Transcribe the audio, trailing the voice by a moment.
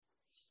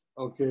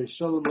Okay,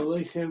 Shalom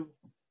Aleichem,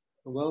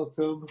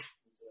 welcome.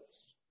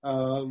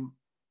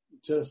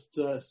 Just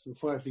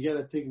before I forget,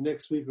 I think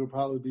next week will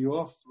probably be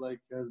off, like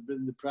has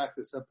been the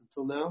practice up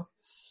until now.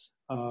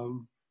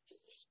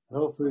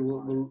 Hopefully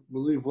we'll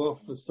leave off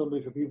with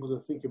something for people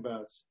to think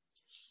about,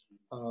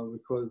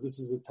 because this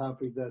is a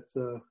topic that's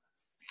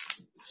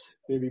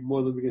maybe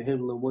more than we can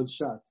handle in one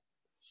shot,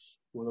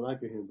 more than I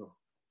can handle.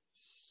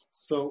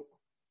 So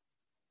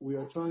we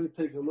are trying to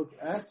take a look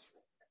at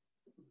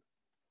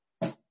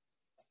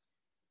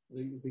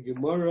the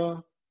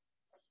Gemara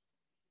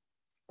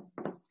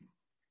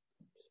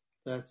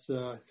that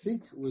I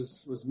think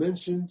was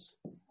mentioned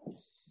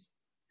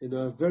in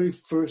our very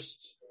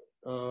first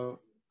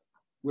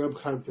Reb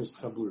Chaim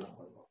Chabura,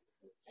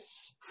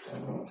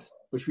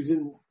 which we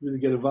didn't really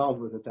get involved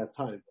with at that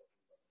time.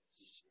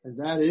 And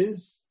that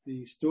is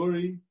the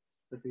story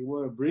that the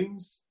Gemara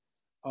brings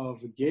of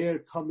a ger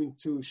coming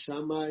to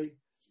Shammai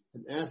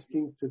and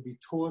asking to be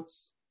taught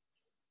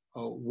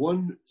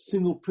one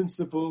single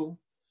principle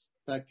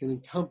that can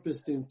encompass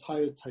the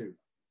entire Torah.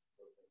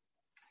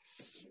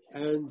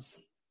 And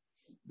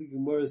the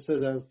Gemara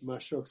says, as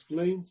Mashal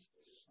explains,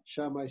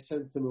 Shammai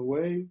sent him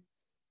away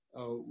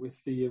with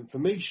the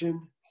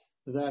information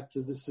that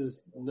this is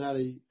not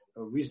a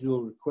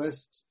reasonable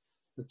request.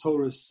 The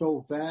Torah is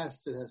so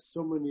vast, it has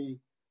so many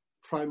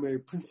primary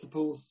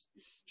principles,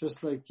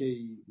 just like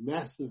a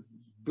massive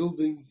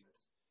building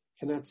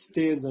cannot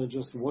stand on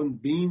just one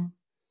beam.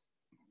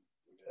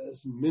 As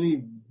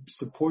many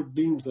support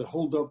beams that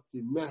hold up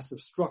the massive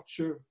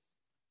structure,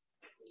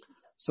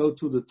 so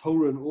too the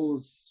Torah in all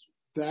its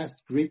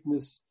vast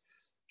greatness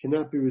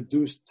cannot be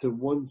reduced to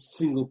one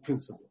single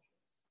principle.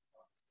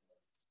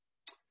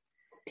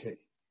 Okay.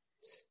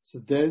 So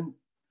then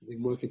the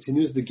Gemara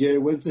continues, the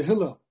ger went to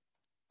Hillel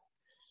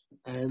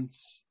and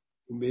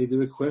he made the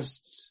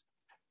request,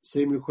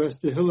 same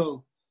request to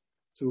Hillel,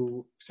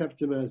 to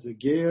accept him as a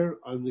ger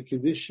on the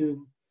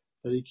condition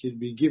that he can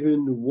be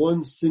given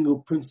one single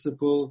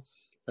principle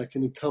that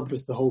can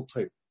encompass the whole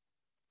Torah.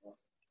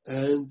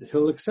 And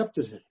Hillel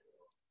accepted him.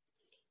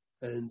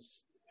 And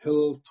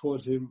Hillel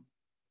taught him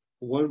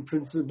one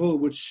principle,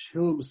 which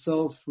Hillel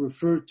himself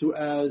referred to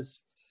as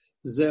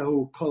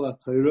Zehu Kol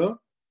HaTorah,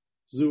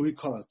 Zuhi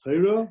Kol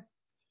HaTorah,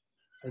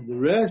 and the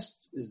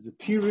rest is the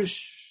Pirush.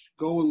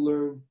 Go and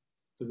learn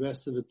the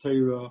rest of the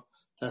Torah.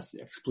 That's the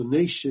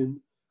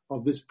explanation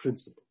of this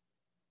principle.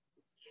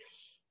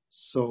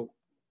 So,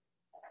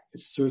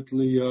 it's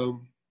certainly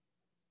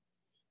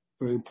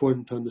very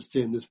important to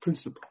understand this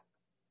principle.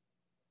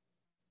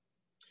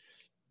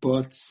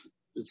 But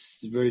it's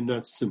very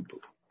not simple.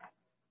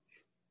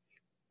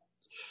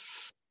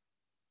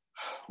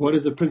 What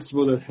is the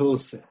principle that Hillel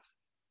said?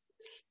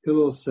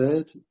 Hillel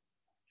said,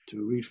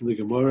 to read from the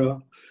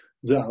Gemara,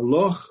 the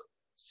aloch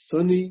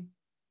sani,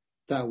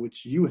 that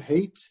which you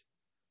hate,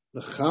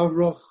 the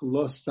chavroch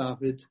lo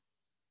savid,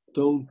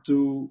 don't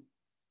do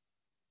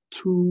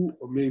to,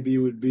 or maybe it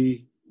would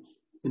be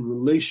in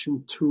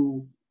relation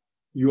to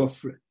your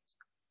friend.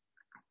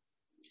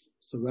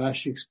 So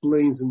Rashi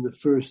explains in the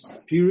first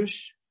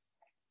Pirush,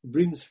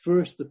 brings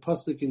first the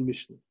pasuk in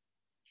Mishnah.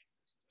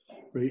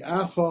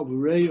 Re'acha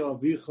v'rei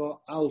avicha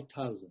al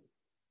taza.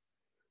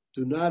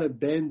 Do not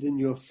abandon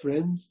your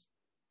friends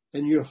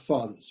and your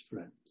father's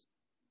friend.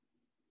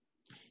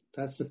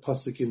 That's the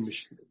pasuk in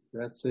Mishnah.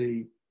 That's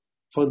a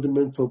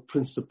fundamental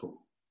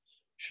principle.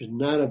 Should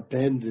not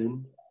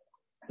abandon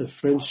the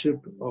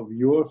friendship of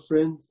your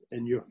friends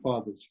and your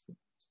father's friends.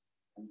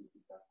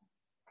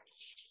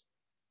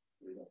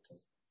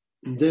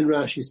 And then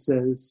Rashi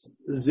says,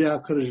 Zeh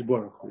HaKadosh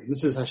Baruch Hu.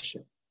 This is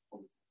Hashem.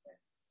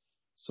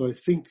 So I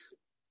think,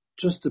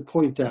 just to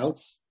point out,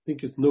 I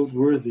think it's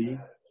noteworthy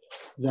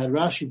that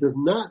Rashi does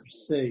not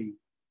say,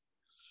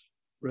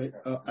 right,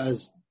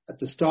 as at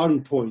the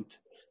starting point,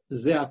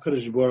 Zeh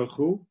HaKadosh Baruch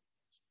Hu,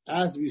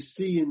 as we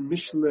see in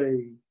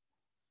Mishlei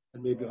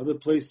and maybe other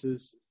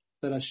places,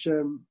 that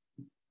Hashem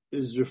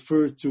is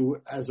referred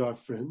to as our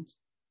friend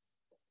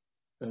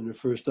and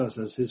refers to us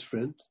as his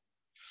friend.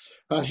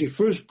 Rashi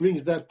first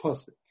brings that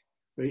pasuk,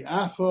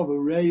 Re'acha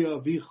v'reya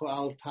avicha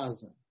al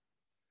taza,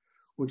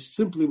 which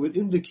simply would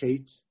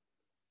indicate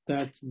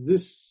that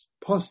this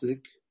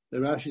pasuk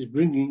that Rashi is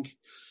bringing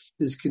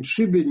is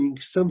contributing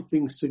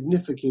something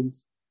significant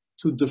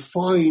to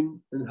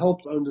define and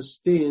help to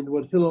understand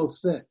what Hillel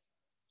said.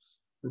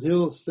 When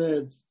Hillel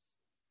said,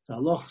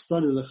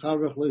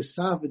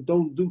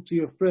 don't do to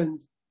your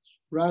friends,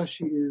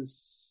 Rashi is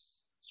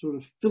sort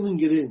of filling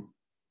it in,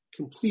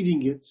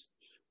 completing it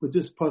with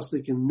this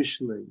pasuk in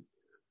Mishlei.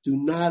 Do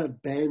not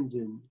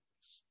abandon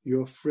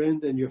your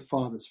friend and your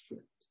father's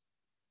friend.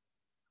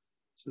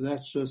 So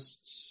that's just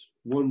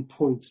one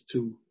point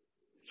to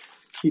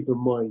keep in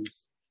mind,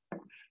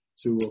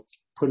 to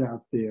put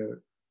out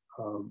there,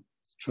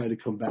 try to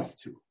come back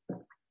to.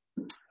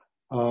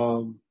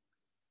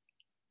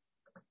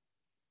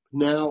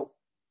 Now,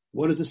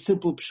 what is the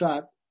simple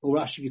pshat?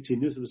 Rashi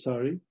continues, I'm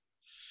sorry.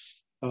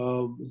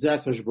 Zeh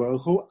HaKadosh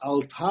Baruch Hu,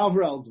 al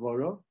tavra al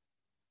dvara,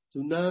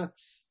 do not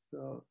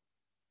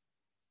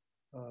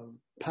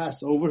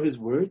pass over his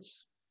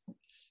words.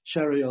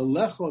 Shari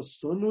alecha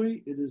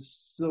sonui, it is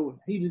so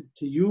hated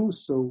to you,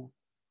 so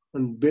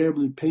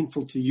unbearably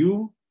painful to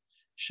you,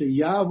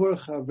 sheyavar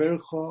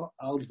chavercha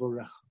al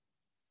dvarecha,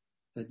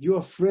 that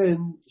your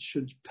friend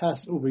should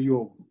pass over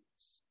your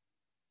words.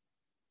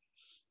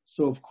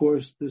 So, of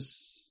course, this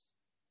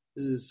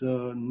is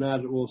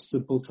not at all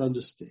simple to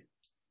understand.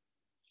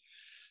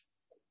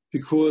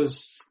 Because,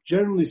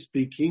 generally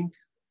speaking,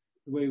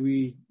 the way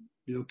we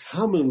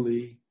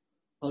commonly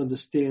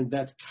understand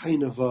that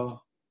kind of a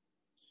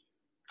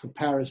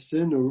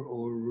comparison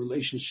or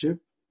relationship,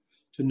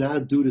 to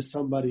not do to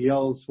somebody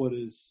else what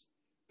is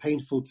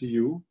painful to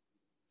you,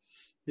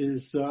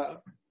 is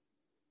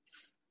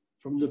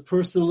from the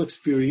personal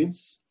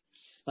experience,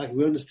 like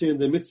we understand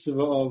the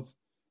mitzvah of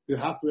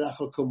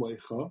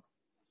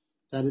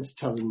that it's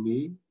telling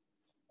me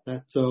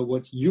that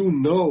what you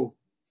know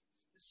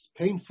is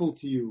painful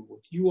to you,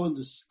 what you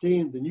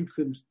understand, and you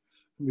can,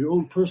 from your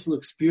own personal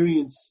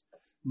experience,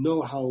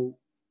 know how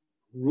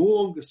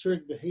wrong a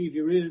certain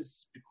behavior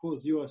is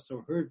because you are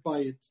so hurt by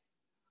it.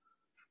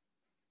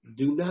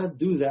 Do not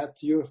do that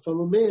to your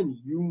fellow man.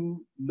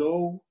 You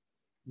know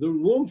the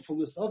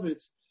wrongfulness of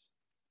it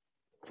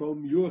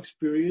from your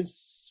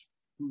experience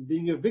from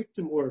being a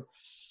victim, or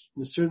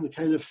in a certain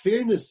kind of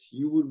fairness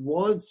you would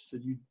want,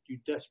 and you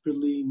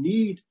desperately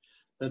need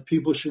that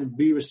people should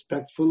be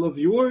respectful of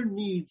your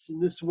needs in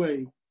this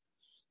way.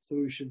 So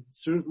you should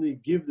certainly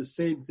give the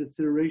same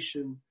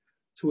consideration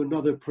to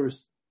another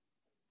person.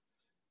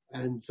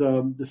 And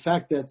the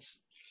fact that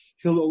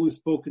he'll always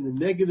spoke in the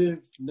negative,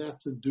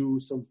 not to do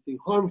something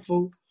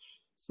harmful.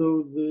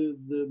 So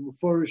the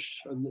Mufarish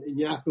in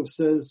Yaakov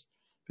says,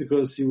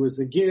 because he was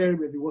a ger,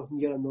 maybe he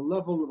wasn't yet on the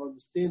level of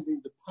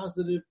understanding the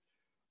positive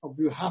of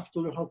your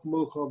haftar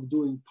hakmocha, of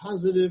doing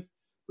positive,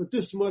 but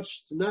this much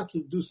not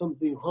to do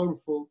something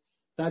harmful,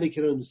 that he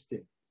can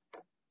understand.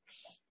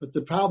 But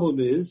the problem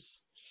is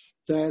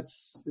that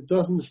it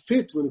doesn't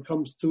fit when it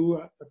comes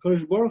to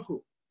HaKadosh Baruch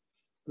Hu.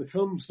 When it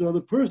comes to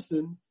another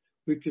person,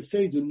 we could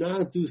say, do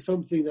not do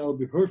something that will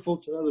be hurtful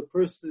to another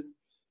person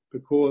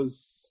because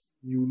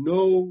you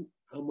know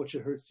how much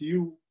it hurts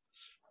you.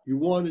 You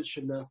want it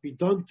should not be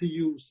done to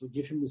you, so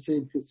give him the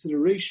same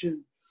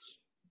consideration.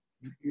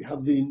 You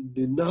have the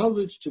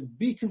knowledge to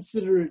be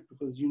considerate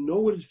because you know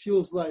what it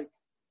feels like.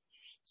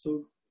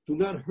 So do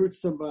not hurt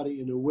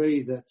somebody in a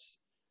way that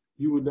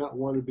you would not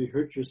want to be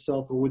hurt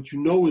yourself, or what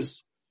you know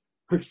is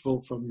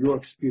hurtful from your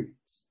experience.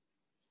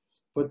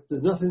 But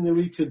there's nothing that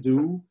we could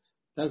do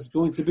that's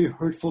going to be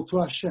hurtful to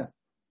Hashem.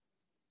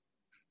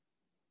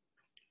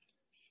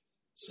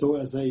 So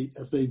as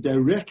a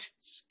direct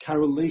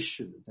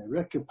correlation, a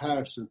direct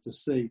comparison to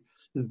say,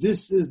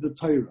 this is the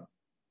Torah,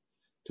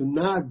 to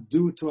not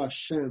do to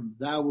Hashem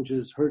that which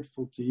is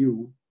hurtful to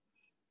you,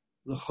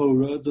 the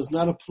Torah does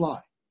not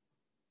apply.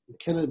 You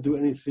cannot do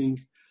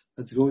anything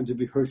that's going to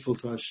be hurtful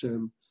to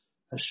Hashem.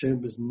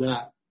 Hashem is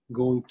not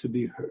going to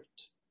be hurt.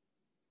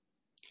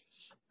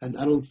 And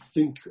I don't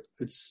think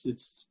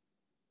it's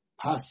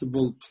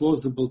possible,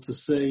 plausible to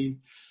say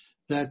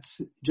that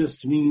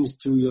just means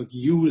to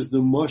use the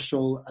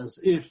mashal as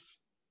if,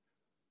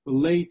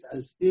 relate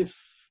as if,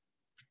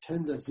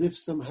 pretend as if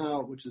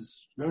somehow, which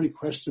is very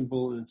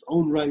questionable in its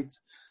own right,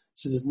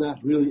 so it's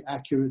not really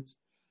accurate.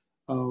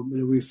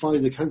 We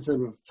find the concept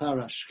of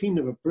tzara shchin,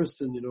 of a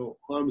person,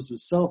 harms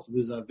himself,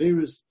 there's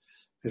averus,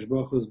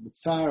 Hashbachos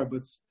b'tzar,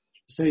 but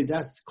to say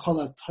that's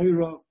kol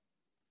Torah,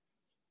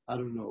 I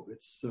don't know,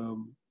 it's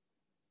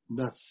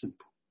not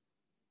simple.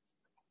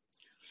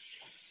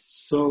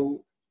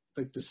 So,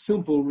 like the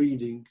simple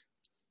reading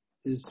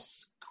is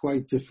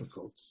quite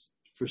difficult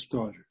for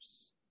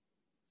starters.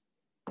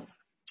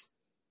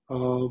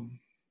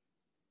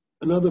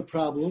 Another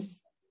problem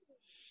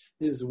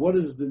is, what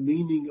is the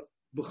meaning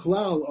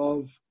b'chlal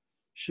of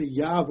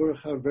sheyavar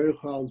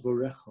chavercha al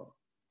dvarecha?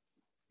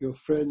 Your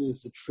friend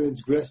is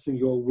transgressing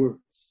your words.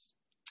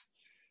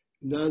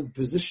 Not in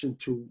position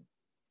to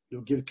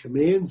give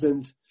commands,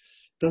 and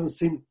doesn't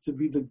seem to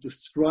be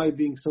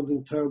describing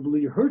something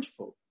terribly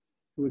hurtful.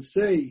 He would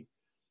say,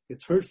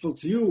 it's hurtful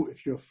to you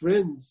if your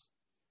friend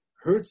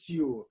hurts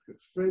you, if your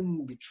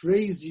friend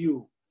betrays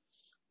you,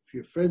 if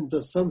your friend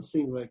does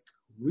something like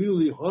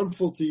really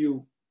harmful to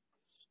you.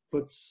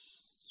 But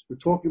we're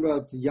talking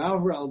about the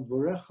Yavar al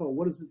Dvarecha.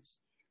 What does it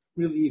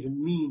really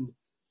even mean?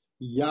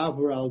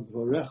 Yavar al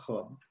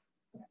Dvarecha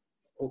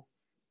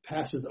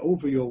passes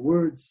over your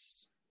words.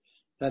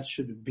 That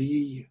should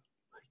be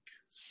like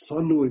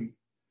sanui.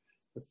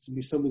 That's to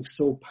be something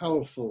so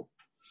powerful.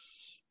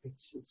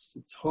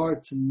 It's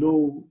hard to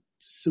know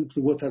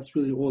simply what that's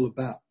really all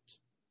about.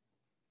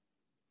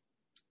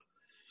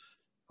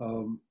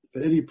 If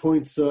at any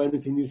point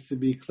anything needs to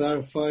be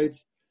clarified,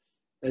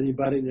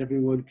 anybody and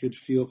everyone could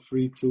feel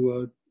free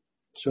to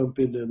jump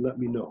in and let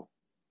me know.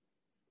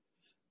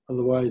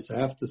 Otherwise, I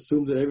have to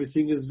assume that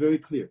everything is very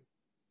clear.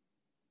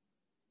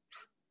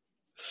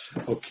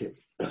 Okay.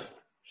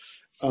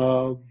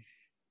 I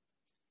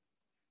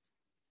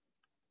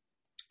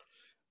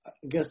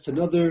guess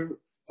another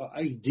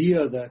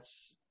idea that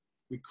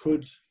we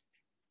could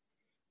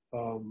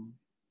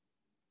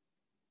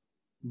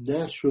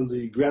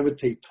naturally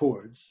gravitate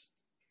towards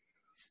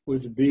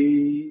would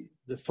be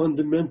the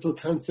fundamental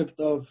concept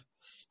of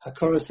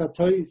Hakaras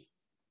HaTov.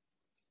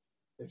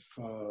 If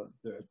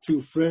there are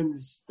two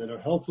friends that are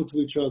helpful to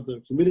each other,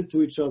 committed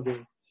to each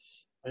other,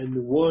 and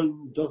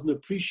one doesn't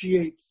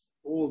appreciate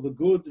all the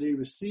good that he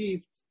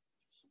received,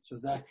 so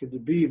that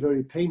could be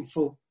very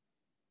painful.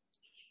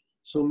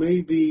 So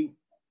maybe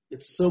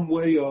it's some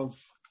way of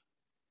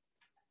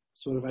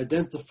sort of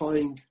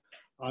identifying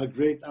our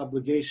great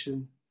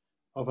obligation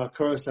of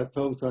Hakaras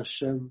HaTov to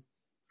Hashem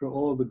for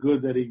all the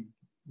good that He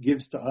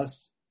gives to us.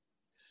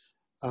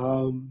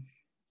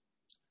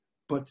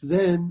 But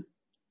then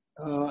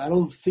I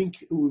don't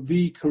think it would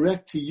be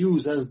correct to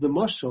use as the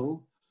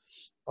mashal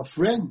a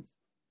friend.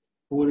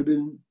 It would have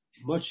been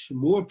much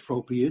more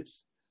appropriate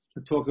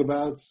to talk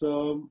about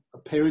a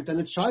parent and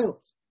a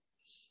child,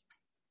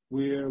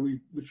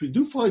 which we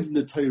do find in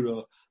the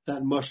Torah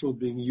that mashal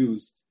being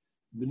used.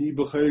 B'nai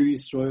B'chai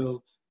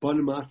Yisrael,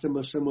 Banim Atem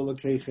Hashem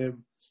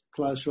Elokeichem,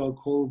 Klal Yisrael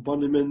Kol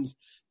Banim, and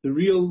the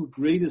real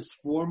greatest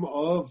form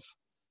of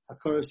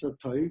Hakaras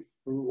HaTov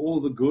for all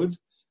the good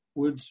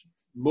would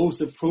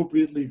most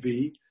appropriately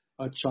be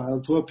a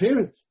child to a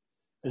parent.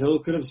 And Hillel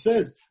could have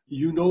said,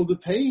 you know the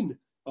pain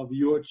of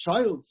your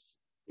child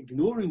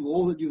ignoring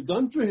all that you've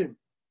done for him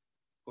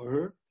or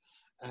her,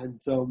 and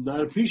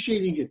not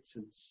appreciating it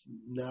and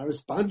not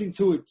responding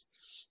to it.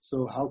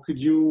 So how could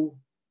you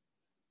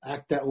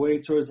act that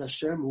way towards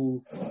Hashem,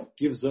 who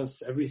gives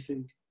us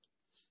everything?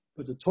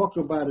 But to talk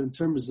about it in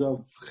terms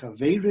of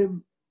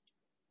chaverim,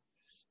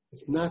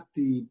 it's not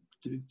the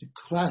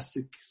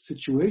classic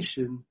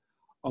situation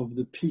of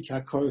the peak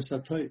Hakaras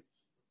HaTov.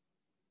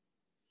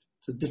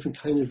 It's a different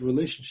kind of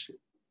relationship.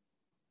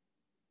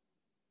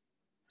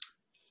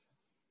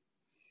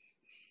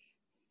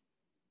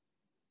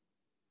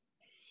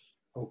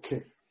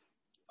 Okay.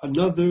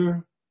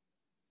 Another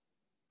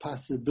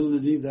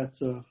possibility that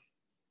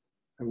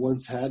I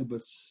once had,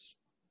 but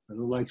I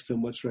don't like so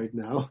much right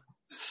now,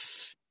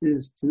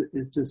 is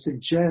to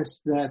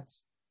suggest that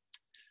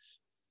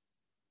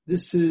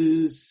this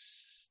is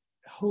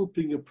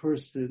helping a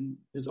person,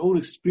 his own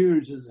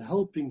experience is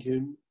helping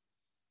him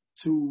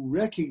to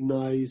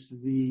recognize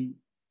the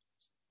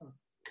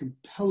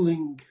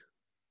compelling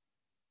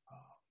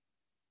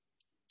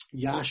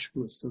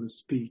yashma, so to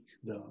speak,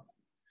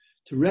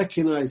 to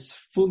recognize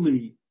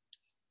fully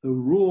the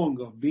wrong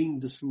of being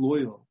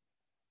disloyal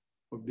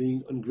or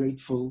being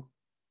ungrateful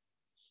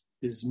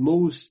is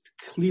most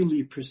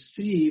clearly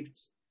perceived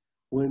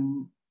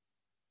when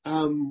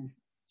I'm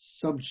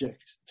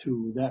subject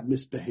to that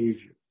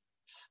misbehavior.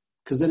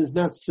 Because then it's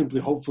not simply,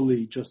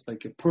 hopefully, just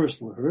like a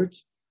personal hurt,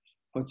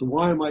 but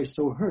why am I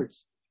so hurt?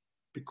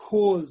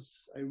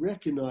 Because I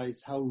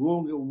recognize how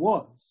wrong it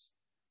was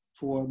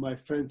for my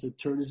friend to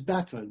turn his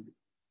back on me.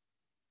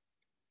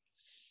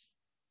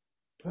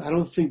 But I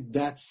don't think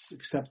that's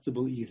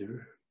acceptable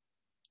either,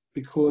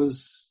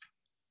 because,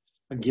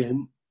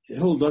 again,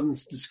 Hill doesn't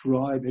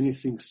describe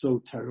anything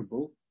so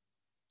terrible.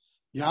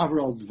 Yavar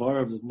al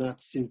Dvarav does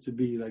not seem to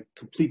be like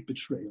complete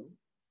betrayal.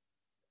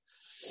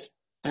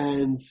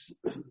 And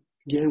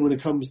again, when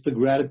it comes to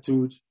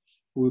gratitude,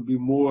 it would be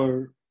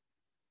more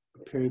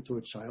a parent to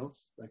a child,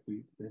 like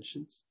we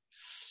mentioned.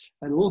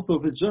 And also,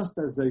 if it's just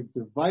as a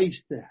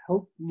device to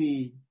help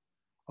me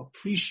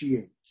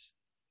appreciate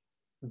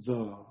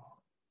the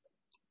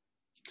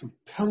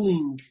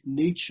compelling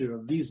nature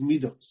of these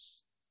midos,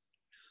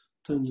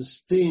 to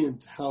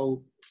understand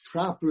how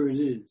proper it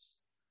is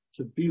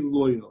to be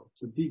loyal,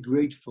 to be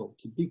grateful,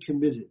 to be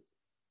committed,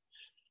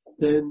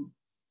 then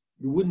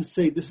you wouldn't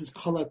say this is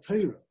Kol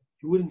HaTorah.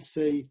 You wouldn't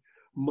say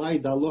my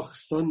daloch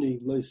sani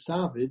lo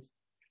savid,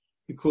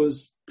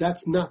 because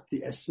that's not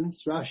the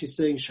essence. Rashi is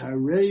saying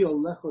Sharei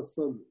Olecha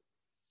Sani.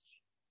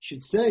 You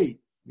should say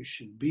you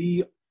should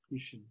be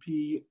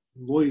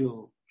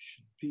loyal, you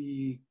should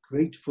be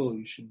grateful,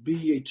 you should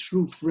be a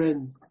true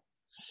friend.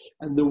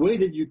 And the way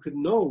that you could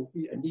know,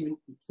 and even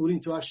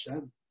including to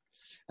Hashem,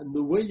 and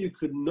the way you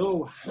could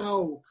know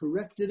how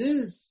correct it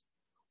is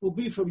will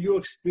be from your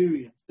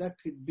experience. That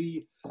could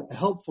be a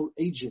helpful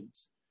agent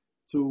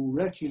to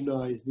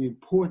recognize the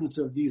importance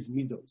of these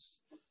midos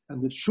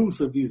and the truth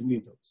of these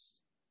midos.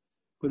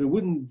 But it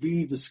wouldn't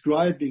be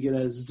describing it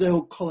as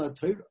Zeh Kol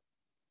HaTorah.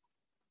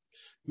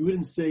 You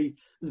wouldn't say,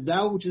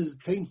 that which is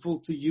painful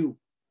to you,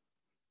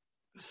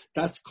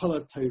 that's Kol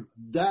HaTorah.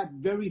 That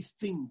very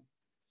thing,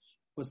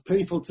 what's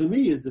painful to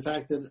me is the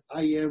fact that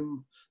I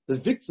am the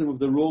victim of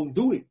the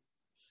wrongdoing.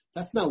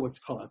 That's not what's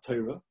Kol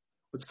HaTorah.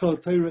 What's Kol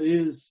HaTorah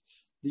is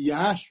the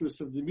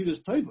Yashrus of the Midas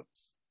Tovos.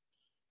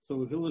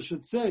 So Hillel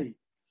should say,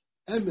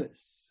 Emes,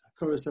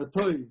 Hakaras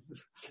HaTov,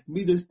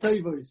 Midas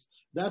Tovos,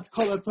 that's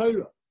Kol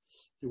HaTorah.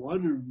 You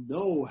want to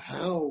know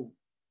how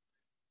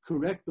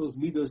correct those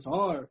midos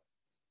are,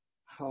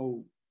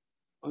 how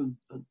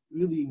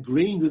really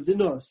ingrained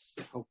within us,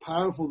 how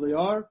powerful they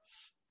are.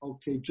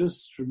 Okay,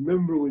 just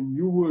remember when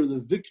you were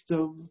the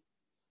victim,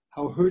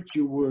 how hurt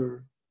you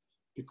were,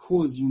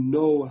 because you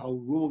know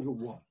how wrong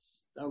it was.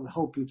 That will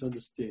help you to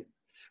understand.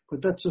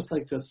 But that's just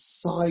like a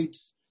side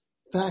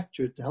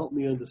factor to help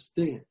me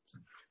understand.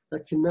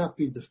 that cannot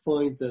be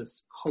defined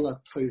as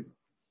Kol HaTorah.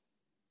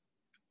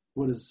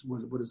 What is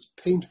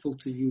painful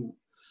to you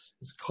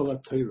is Kol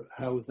HaTorah.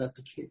 How is that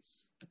the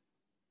case?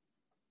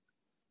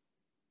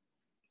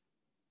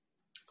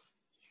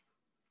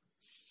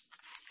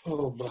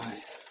 Oh my.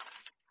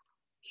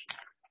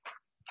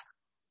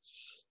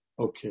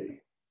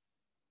 Okay.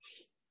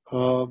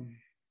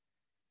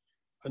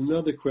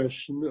 Another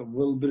question of a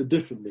little bit of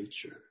different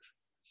nature.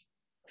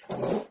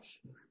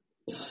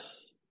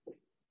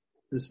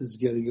 This is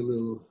getting a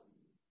little,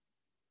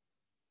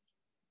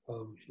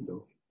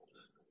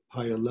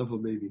 higher level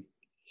maybe.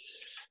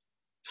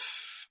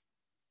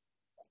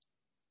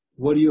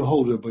 What do you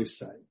hold, Rabbi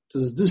Say?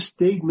 Does this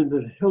statement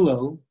of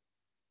Hillel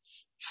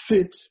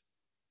fit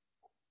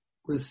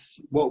with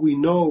what we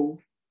know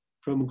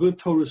from good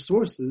Torah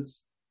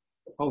sources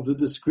of the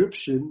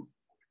description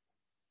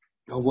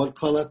of what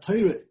Kol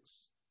HaTorah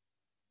is,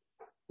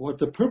 what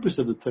the purpose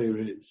of the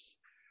Torah is,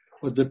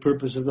 what the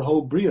purpose of the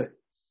whole Bria is?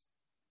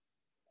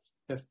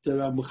 If the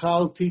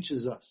Ramchal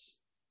teaches us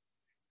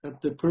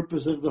that the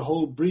purpose of the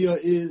whole Bria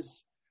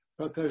is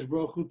for HaKadosh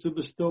Baruch Hu to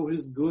bestow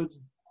His good,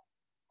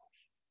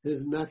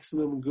 His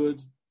maximum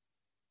good,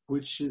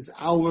 which is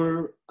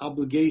our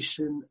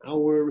obligation,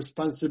 our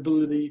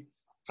responsibility,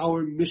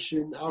 our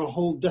mission, our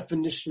whole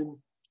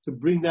definition to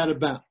bring that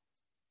about.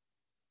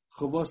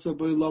 Our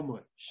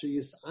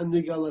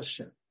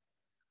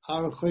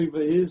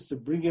chayva is to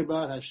bring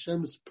about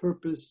Hashem's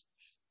purpose,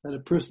 that a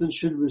person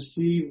should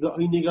receive the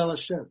Einig al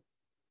Hashem.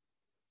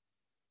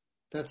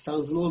 That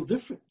sounds a little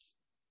different.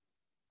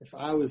 If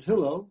I was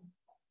Hillel,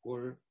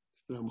 or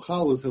if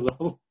Ramchal was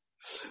Hillel,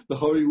 the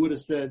Hori would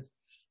have said,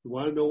 you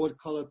want to know what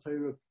Kol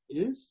HaTorah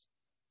is?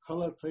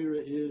 Kol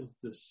HaTorah is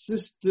the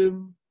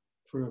system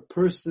for a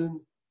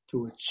person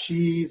to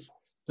achieve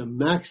the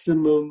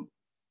maximum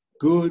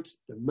good,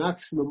 the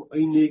maximum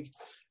einig,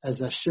 as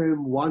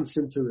Hashem wants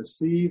him to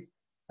receive,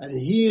 and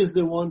He is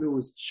the one who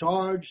is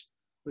charged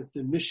with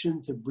the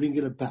mission to bring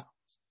it about.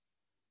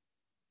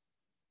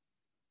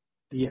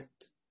 The end.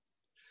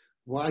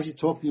 Why is He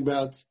talking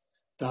about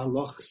the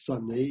halach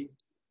sanei,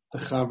 the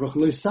chavrach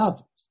lo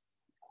sabed?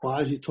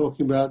 Why is He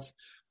talking about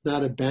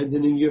not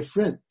abandoning your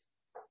friend?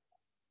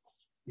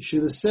 You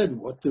should have said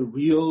what the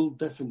real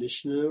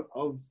definition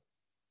of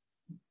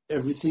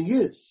everything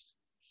is.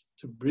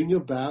 To bring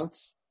about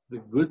the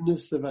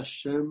goodness of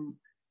Hashem,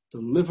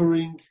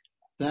 delivering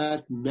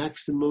that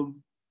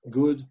maximum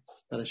good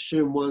that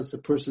Hashem wants a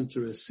person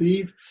to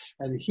receive,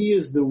 and He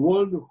is the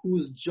one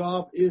whose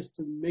job is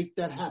to make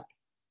that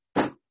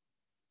happen.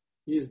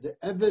 He is the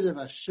Eved of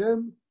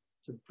Hashem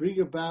to bring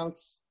about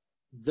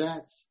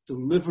that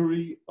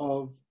delivery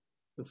of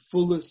the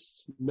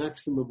fullest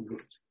maximum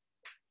good.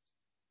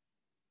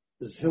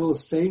 Is Hillel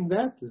saying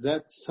that? Does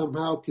that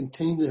somehow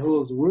contain the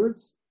Hillel's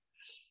words?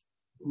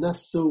 Not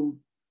so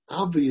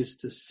obvious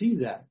to see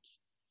that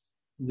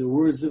in the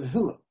words of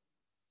Hillel.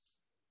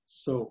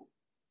 So,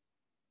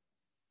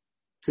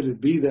 could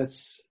it be that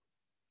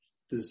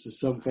this is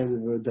some kind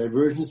of a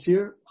divergence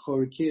here?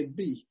 Or it can't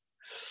be.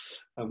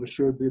 I'm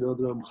sure the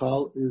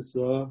Ramchal is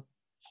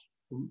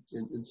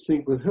in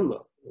sync with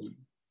Hillel.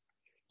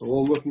 They're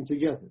all working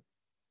together.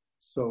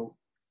 So,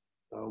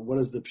 what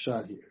is the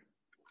pshat here?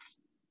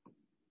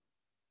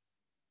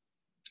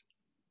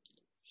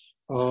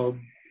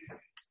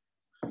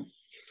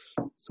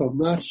 So I'm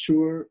not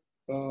sure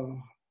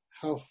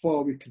how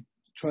far we could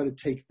try to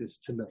take this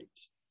tonight.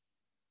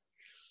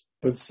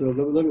 But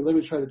let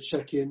me try to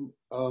check in.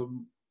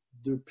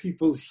 Do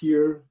people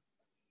hear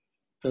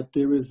that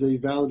there is a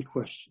valid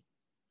question?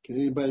 Can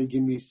anybody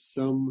give me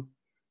some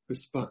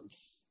response?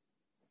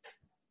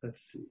 Let's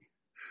see.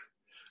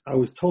 I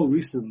was told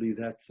recently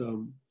that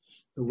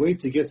the way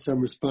to get some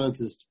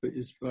responses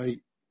is by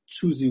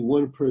choosing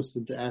one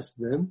person to ask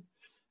them,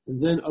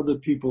 and then other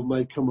people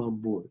might come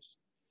on board.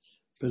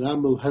 But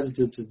I'm a little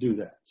hesitant to do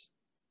that.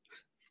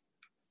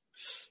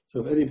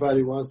 So if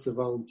anybody wants to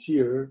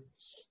volunteer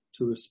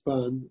to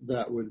respond,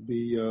 that would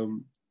be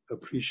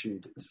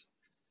appreciated.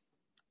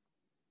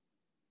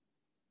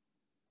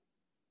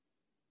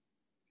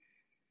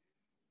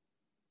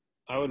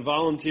 I would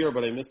volunteer,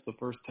 but I missed the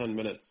first 10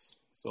 minutes,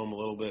 so I'm a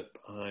little bit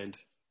behind.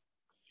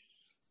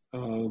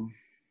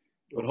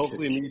 But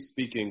hopefully me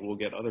speaking will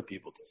get other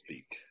people to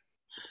speak.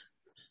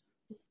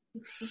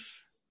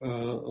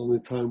 Only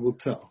time will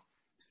tell.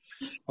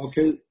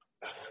 Okay.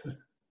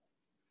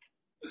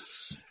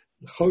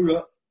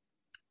 Chora.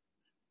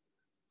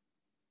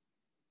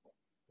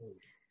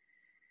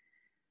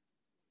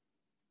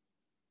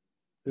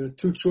 There are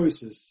two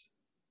choices.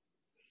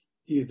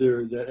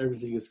 Either that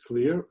everything is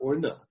clear or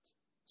not.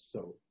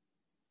 So,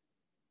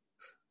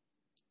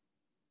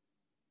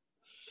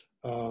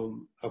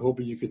 I'm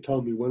hoping you could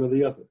tell me one or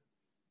the other.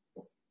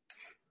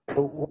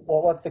 Well,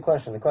 what's the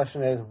question? The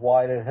question is,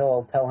 why did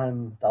Hillel tell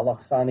him the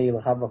halach sani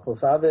l'chavrach lo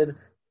sabed?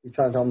 He's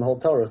trying to tell him the whole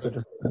Torah, so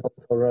just the whole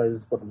Torah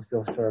is what I'm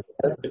still sure.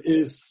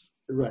 Is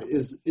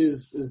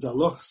the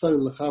halach sani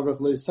l'chavrach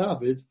lo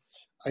sabed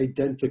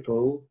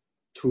identical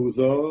to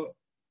the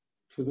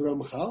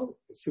Ramchal?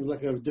 It seems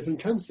like a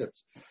different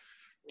concept.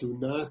 Do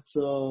not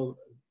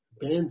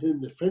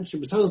abandon the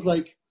friendship. It sounds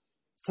like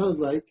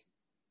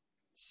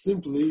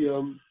simply,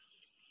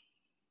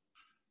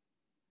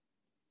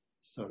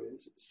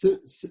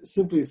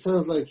 simply it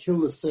sounds like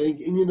Hillel is saying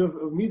Inyan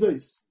of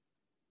Midas.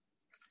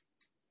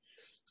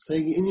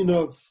 Saying Inyan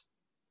of,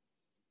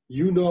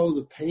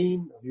 the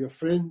pain of your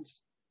friends,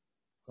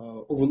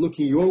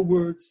 overlooking your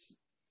words,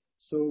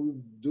 so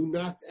do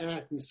not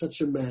act in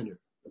such a manner.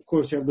 Of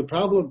course, you have the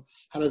problem,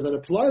 how does that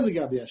apply to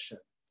Gabi Hashem?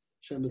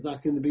 Hashem is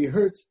not going to be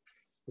hurt.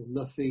 There's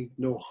nothing,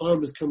 no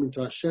harm is coming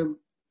to Hashem.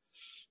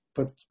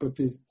 But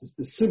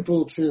the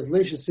simple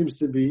translation seems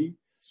to be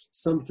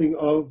something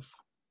of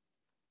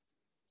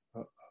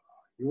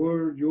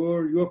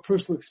your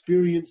personal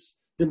experience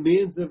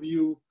demands of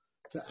you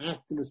to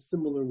act in a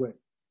similar way.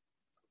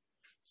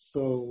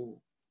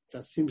 So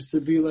that seems to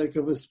be like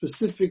of a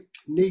specific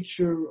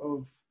nature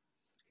of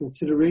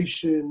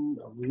consideration,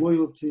 of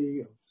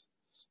loyalty, of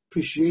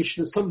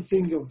appreciation, of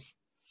something of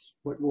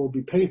what will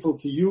be painful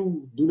to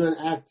you. Do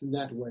not act in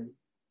that way.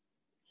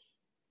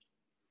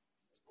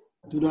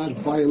 Do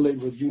not violate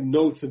what you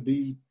know to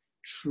be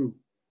true.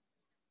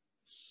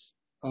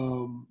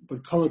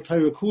 But Kala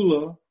Torah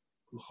Kula,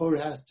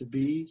 has to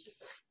be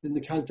in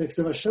the context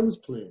of Hashem's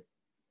plan.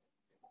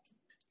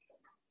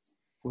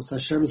 What's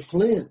Hashem's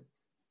plan?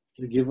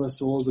 To give us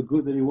all the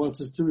good that He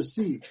wants us to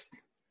receive.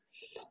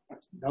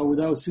 That would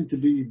seem to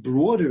be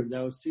broader.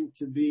 That would seem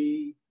to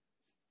be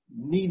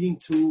needing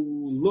to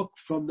look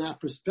from that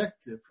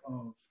perspective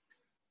of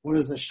what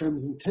is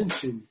Hashem's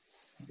intention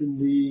in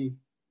the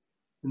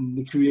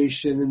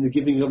creation and the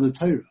giving of the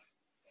Torah.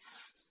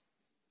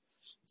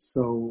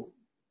 So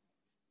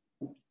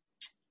you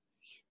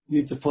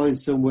need to find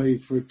some way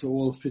for it to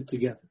all fit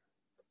together.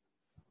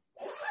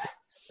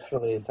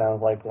 Actually, it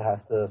sounds like it has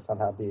to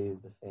somehow be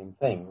the same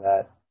thing,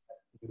 that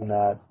do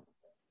not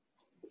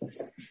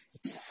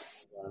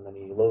on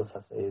any low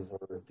says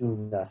or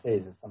do not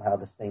says is somehow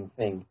the same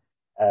thing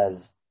as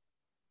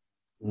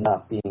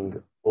not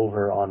being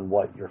over on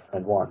what your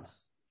friend wants.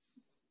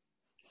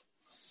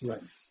 Right.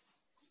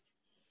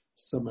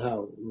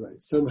 Somehow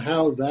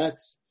that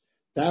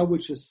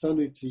which is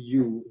sunny to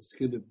you is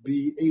going to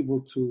be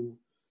able to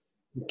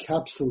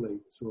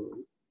encapsulate or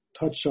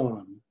touch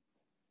on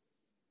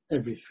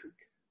everything.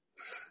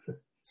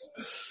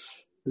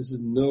 This is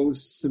no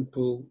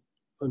simple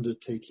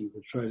undertaking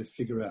to try to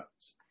figure out.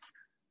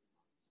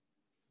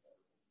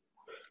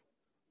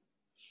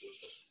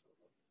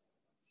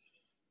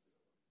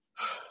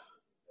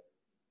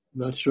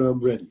 I'm not sure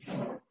I'm ready.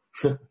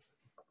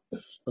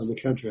 On the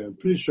contrary, I'm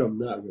pretty sure I'm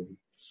not ready.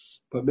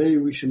 But maybe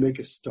we should make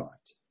a start.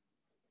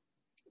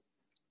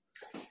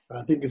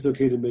 I think it's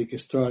okay to make a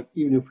start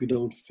even if we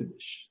don't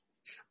finish.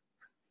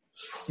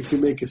 We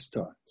can make a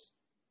start.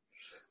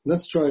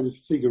 Let's try to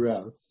figure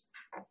out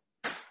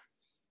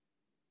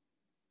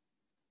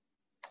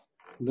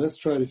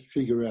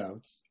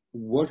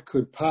what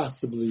could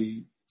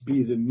possibly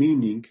be the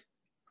meaning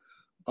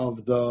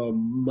of the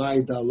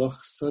Maidalach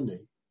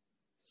Sane,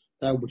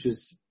 that which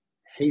is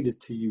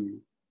hated to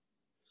you,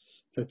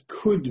 that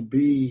could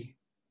be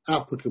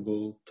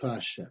applicable to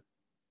Hashem.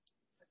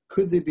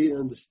 Could there be an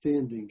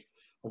understanding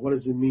of what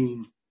does it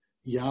mean,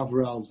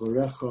 Yavra al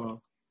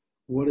Varecha?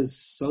 What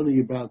is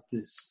sunny about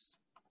this?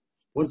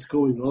 What's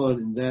going on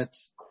in that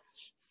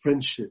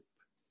friendship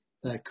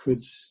that could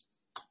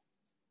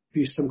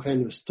be some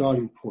kind of a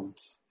starting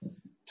point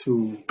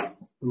to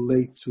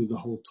relate to the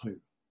whole Torah?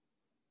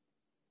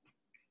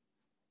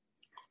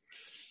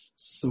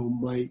 So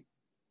my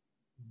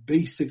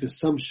basic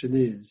assumption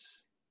is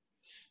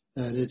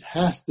that it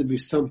has to be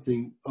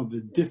something of a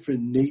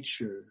different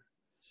nature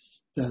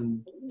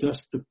than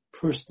just the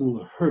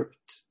personal hurt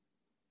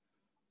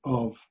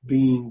of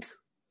being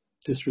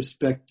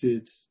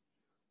disrespected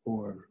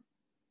or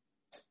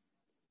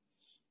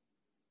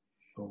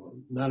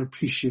not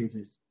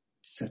appreciated,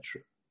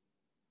 etc.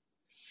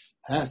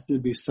 Has to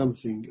be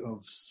something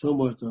of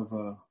somewhat of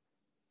a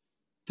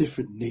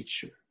different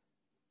nature.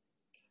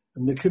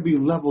 And there could be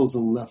levels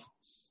and levels.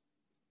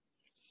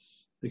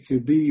 There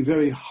could be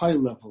very high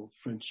level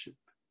friendship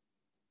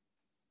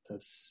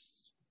that's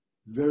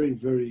very,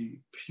 very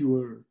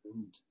pure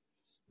and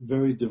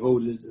very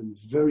devoted and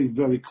very,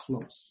 very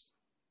close.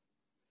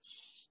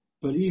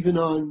 But even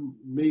on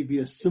maybe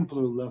a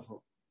simpler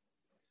level,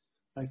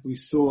 like we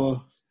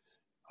saw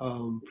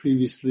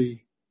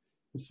previously,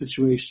 the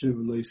situation of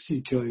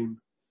Loisikaim,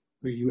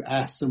 where you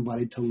ask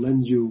somebody to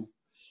lend you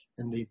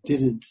and they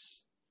didn't,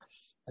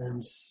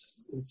 and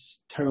it's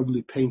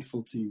terribly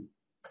painful to you.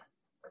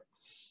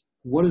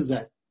 What is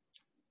that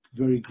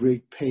very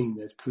great pain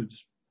that could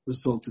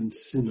result in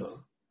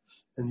sinah,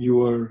 and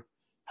you are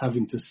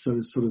having to,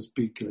 so to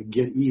speak,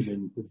 get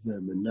even with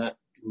them and not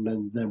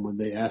lend them when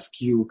they ask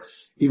you,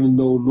 even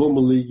though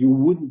normally you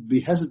wouldn't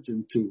be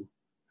hesitant to,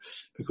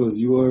 because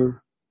you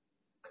are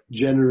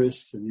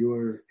generous and you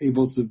are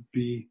able to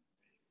be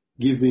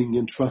giving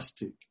and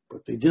trusting,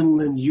 but they didn't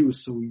lend you,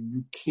 so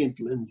you can't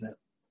lend them.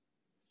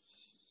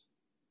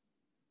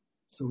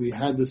 So we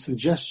had the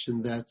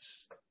suggestion that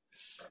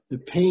the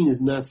pain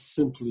is not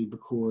simply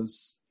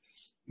because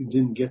you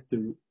didn't get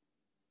the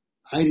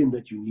item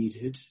that you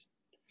needed,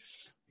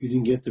 you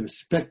didn't get the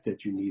respect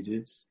that you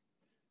needed,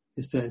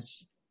 is that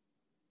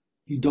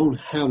you don't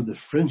have the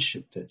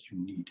friendship that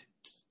you needed.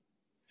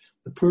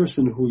 The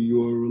person who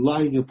you're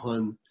relying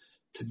upon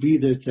to be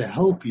there to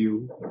help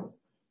you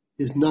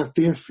is not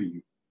there for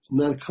you. It's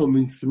not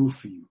coming through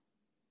for you.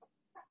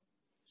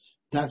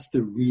 That's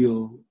the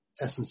real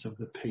essence of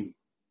the pain.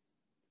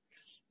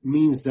 It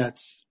means that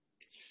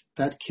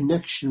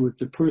connection with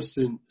the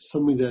person,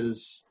 something that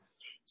is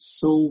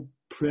so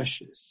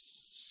precious,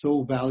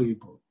 so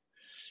valuable.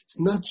 It's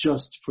not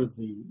just for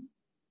the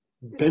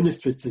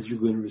benefits that you're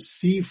going to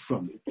receive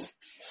from it,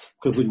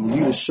 because when you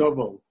need a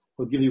shovel,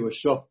 he'll give you a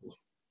shovel.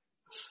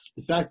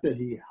 The fact that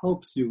he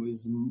helps you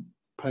is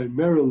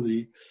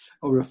primarily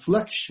a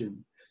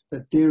reflection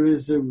that there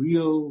is a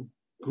real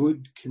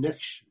good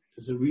connection.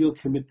 There's a real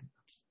commitment.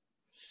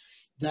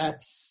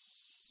 That's,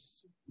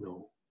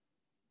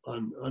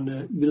 on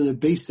even on a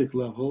basic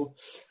level,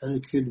 and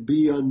it could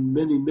be on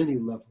many, many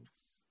levels.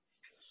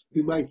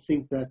 We might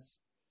think that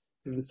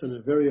if it's on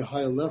a very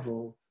high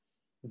level,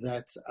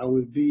 that I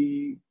would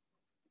be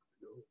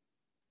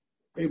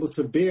able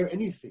to bear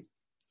anything.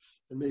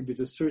 And maybe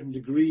to a certain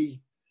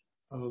degree,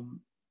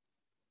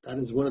 that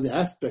is one of the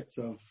aspects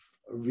of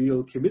a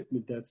real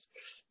commitment. That's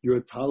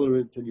you're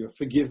tolerant and you're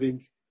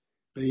forgiving.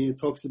 He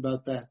talks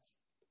about that.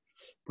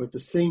 But at the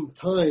same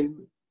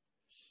time,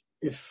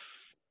 if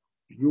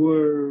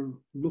you're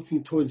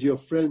looking towards your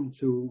friend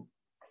to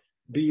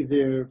be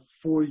there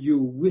for you,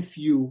 with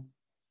you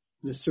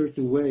in a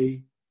certain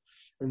way,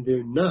 and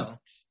they're not,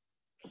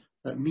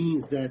 that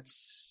means that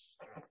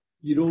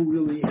you don't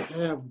really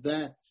have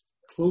that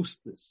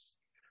closeness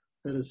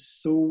that is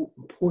so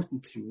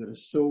important to you, that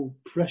is so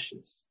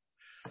precious,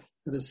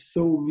 that is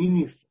so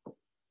meaningful,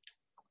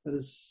 that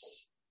is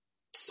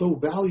so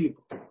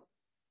valuable.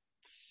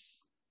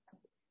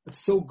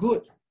 It's so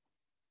good.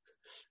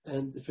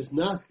 And if it's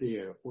not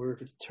there, or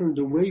if it's turned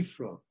away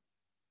from,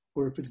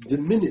 or if it's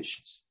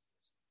diminished,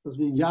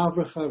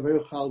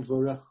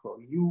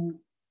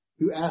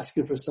 you ask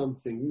him for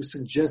something, you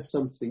suggest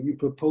something, you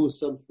propose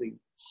something,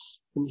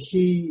 and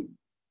he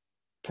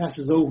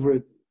passes over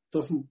it,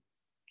 doesn't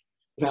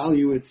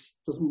value it,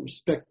 doesn't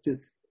respect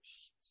it.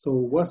 So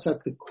what's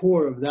at the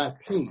core of that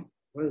pain?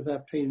 What is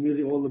that pain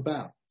really all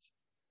about?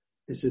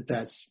 Is it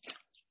that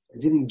I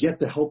didn't get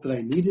the help that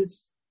I needed?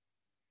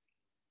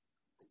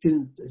 I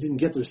didn't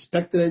get the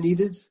respect that I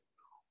needed?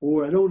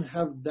 Or I don't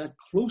have that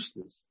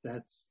closeness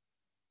that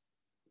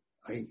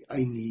I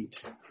need,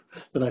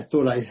 that I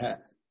thought I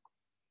had,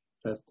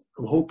 that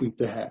I'm hoping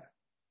to have.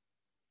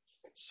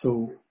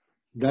 So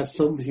that's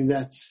something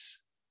that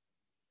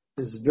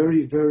is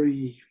very,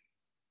 very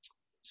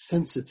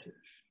sensitive.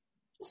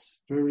 It's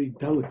very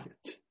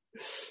delicate.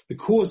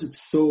 Because it's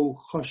so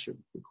chashuv,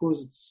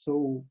 because it's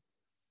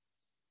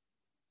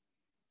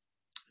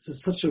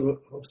such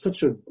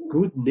a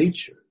good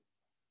nature,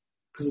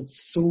 because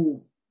it's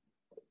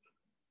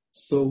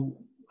so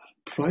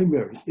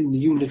primary in the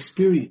human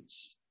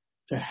experience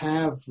to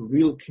have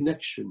real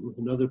connection with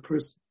another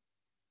person.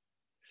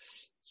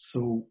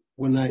 So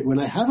when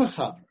I have a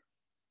chaver,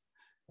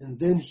 and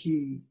then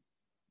he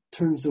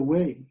turns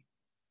away,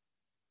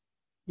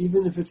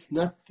 even if it's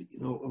not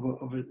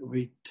of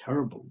a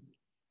terrible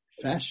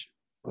fashion,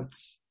 but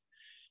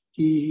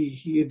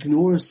he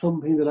ignores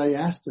something that I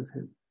asked of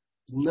him.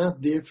 He's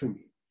not there for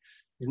me.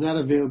 He's not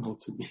available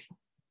to me.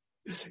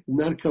 He's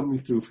not coming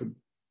through for me.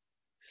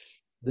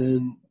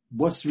 Then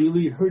what's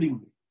really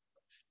hurting me?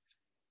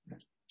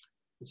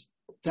 It's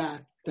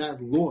that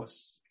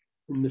loss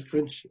in the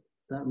friendship,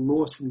 that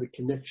loss in the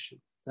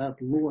connection,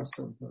 that loss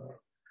of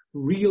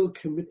real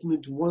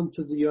commitment one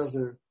to the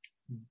other,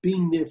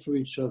 being there for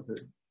each other,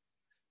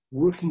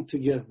 working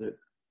together,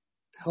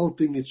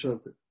 helping each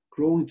other,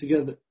 growing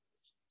together.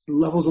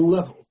 Levels and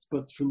levels,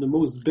 but from the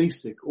most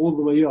basic all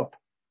the way up,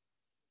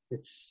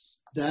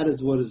 that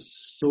is what is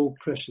so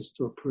precious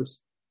to a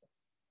person.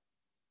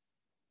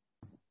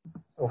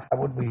 So how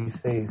would we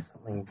say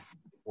something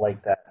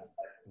like that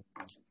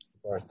in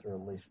regards to a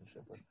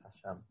relationship with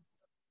Hashem?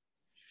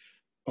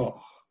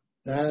 Oh,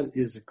 that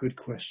is a good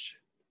question.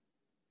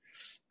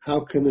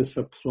 How can this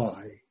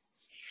apply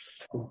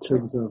in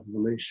terms of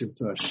relationship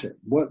to Hashem?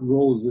 What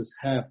role does this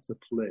have to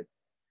play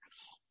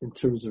in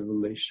terms of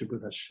relationship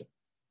with Hashem?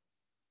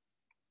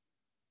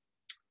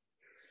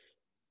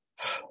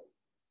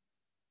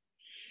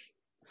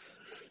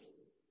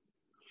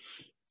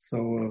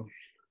 So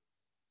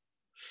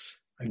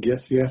I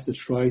guess we have to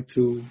try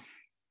to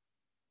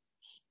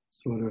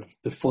sort of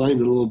define a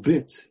little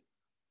bit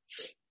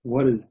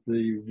what is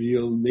the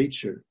real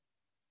nature,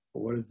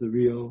 or what is the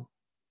real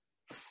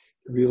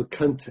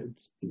content,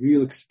 the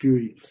real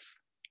experience,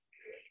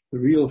 the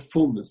real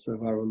fullness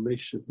of our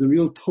relationship, the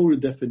real Torah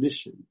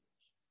definition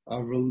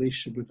of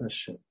relationship with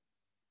Hashem.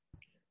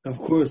 Of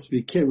course,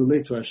 we can't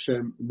relate to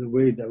Hashem in the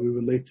way that we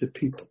relate to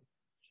people.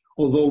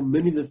 Although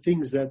many of the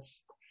things that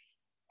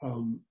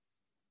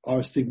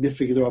are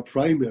significant or are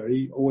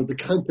primary, or the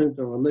content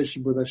of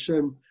relationship with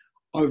Hashem,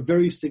 are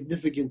very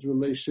significant in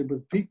relationship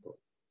with people.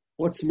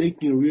 What's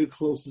making a real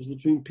closeness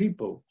between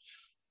people?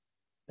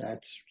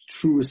 that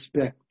true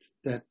respect,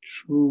 that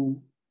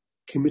true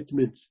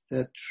commitment,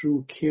 that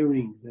true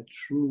caring, that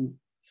true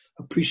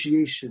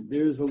appreciation.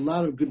 There's a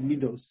lot of good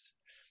midos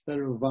that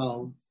are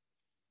involved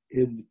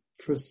in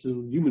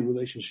personal human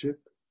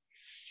relationship.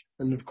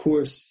 And of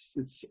course,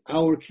 it's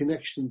our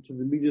connection to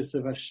the midos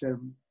of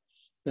Hashem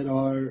that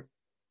are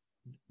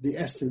the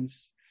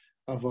essence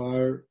of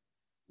our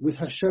with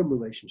Hashem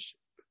relationship.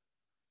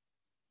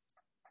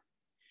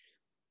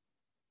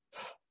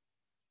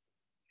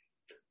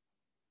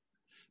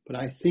 But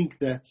I think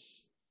that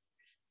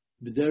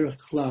b'derech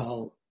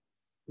klal,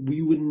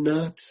 we would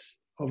not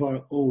of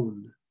our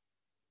own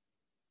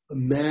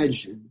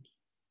imagine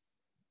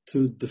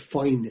to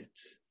define it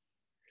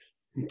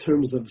in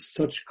terms of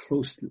such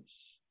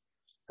closeness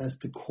as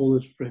to call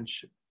it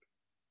friendship.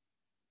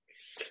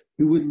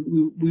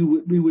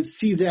 We would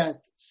see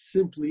that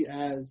simply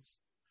as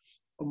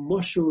a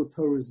mashal the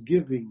Torah is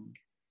giving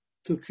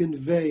to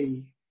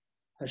convey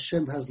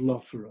Hashem has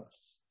love for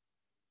us.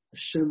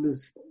 Hashem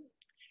is,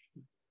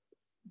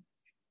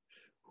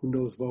 who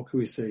knows, what can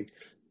we say?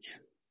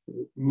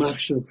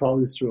 Machshel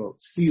Klal Yisrael,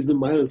 sees the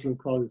miles from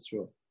Klal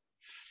Yisrael.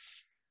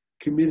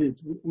 Committed.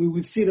 We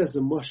would see it as a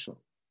mashal.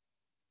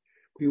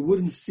 We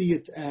wouldn't see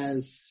it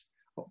as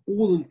an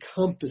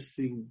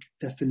all-encompassing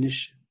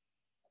definition.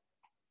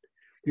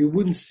 We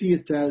wouldn't see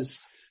it as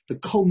the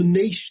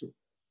culmination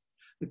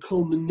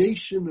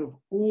of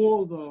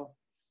all the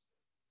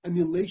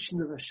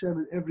emulation of Hashem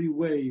in every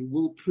way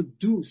will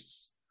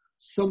produce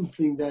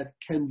something that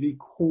can be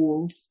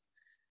called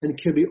and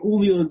can be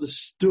only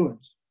understood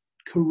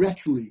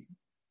correctly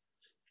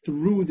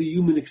through the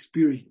human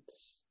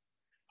experience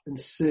and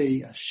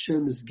say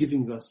Hashem is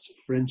giving us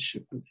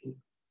friendship with Him.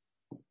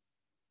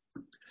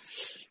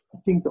 I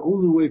think the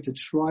only way to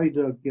try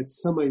to get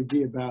some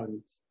idea about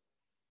it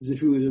is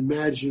if you would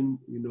imagine,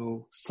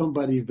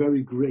 somebody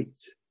very great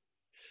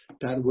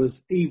that was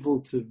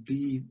able to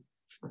be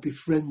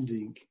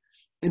befriending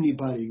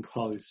anybody in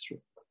Klal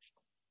Yisrael.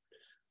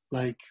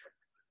 Like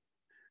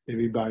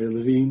maybe Barry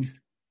Levine.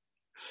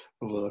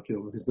 Well,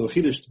 there's no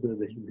chiddush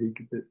that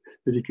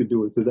he could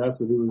do it, because that's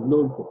what he was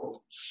known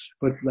for.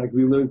 But like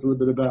we learned a little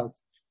bit about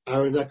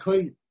Aaron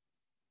HaKohen.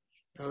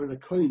 Aaron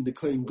HaKohen, the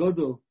Kohen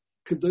Gadol,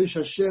 Kadosh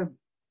Hashem,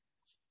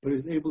 but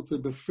is able to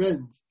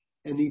befriend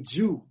any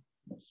Jew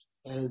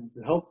and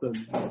help them,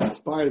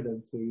 inspire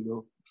them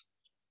to,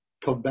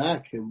 come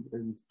back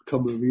and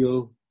become a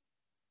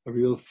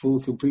real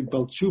full, complete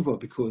Baal Tshuva,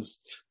 because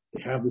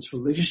they have this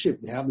relationship,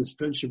 they have this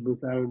friendship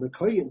with Aaron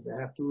HaKohen,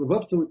 they have to live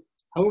up to it.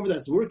 However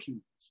that's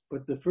working.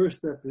 But the first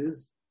step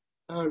is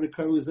Aaron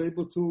HaKohen was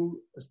able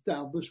to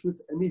establish with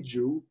any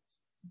Jew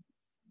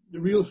the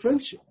real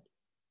friendship.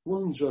 It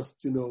wasn't just,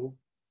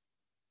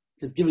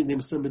 he's giving them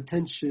some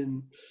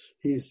attention,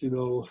 he's,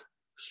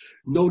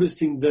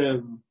 noticing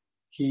them,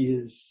 he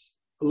is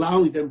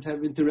allowing them to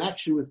have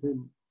interaction with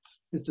him.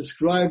 It's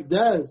described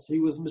as he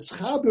was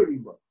mischaber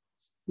ima.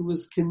 He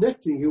was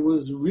connecting, he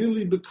was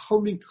really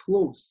becoming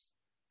close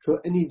to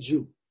any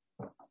Jew.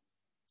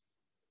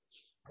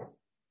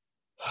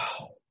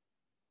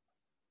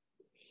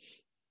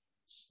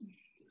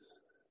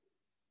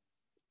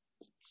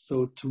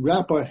 So to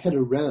wrap our head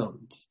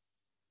around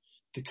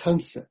the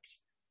concept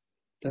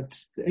that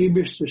the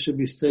Eibishter should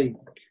be saying,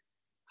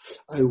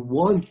 I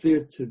want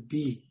there to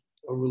be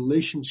a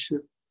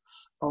relationship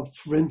of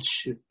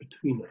friendship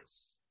between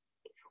us,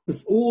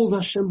 with all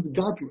Hashem's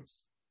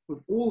godless, with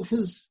all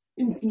His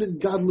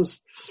infinite godless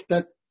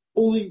that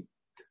only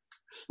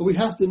we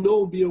have to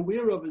know, be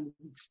aware of, and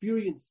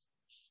experience,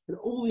 and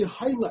only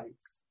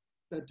highlights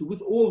that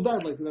with all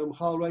that, like the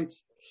Ramchal writes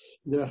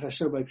in the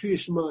Hashem by Kriya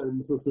Shema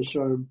and Mesilas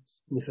Yesharim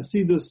in the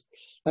Chassidus,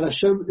 that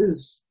Hashem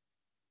is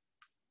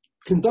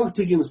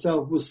conducting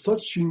Himself with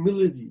such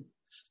humility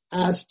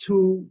as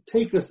to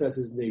take us as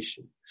His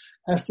nation,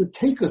 as to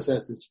take us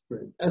as His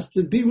friend, as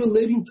to be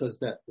relating to us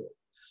that way,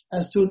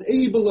 as to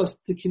enable us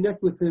to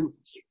connect with Him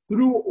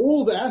through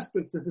all the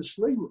aspects of His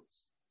shleimus,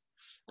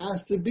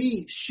 as to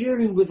be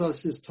sharing with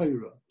us His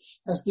Torah,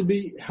 as to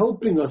be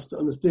helping us to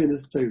understand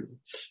His Torah,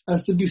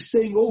 as to be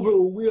saying over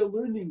what we are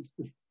learning,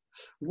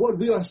 what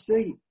we are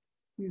saying.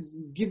 He's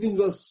giving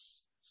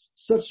us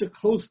such a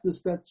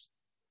closeness that's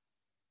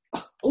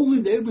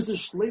only the Eibus of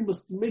shleimus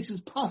makes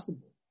it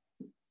possible.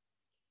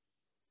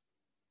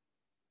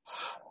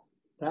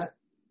 That,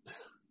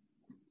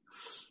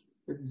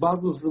 it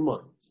boggles the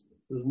mind.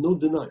 There's no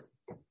denying.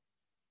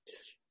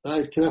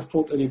 I cannot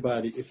fault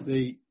anybody if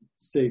they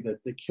say that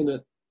they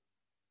cannot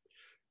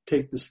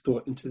take this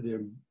thought into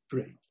their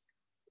brain.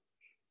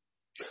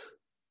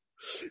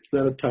 It's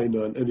not a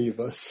taina on any of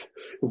us.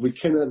 If we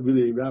cannot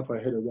really wrap our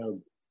head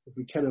around it, if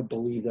we cannot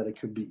believe that it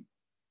could be.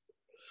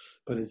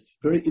 But it's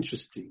very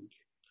interesting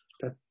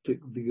that the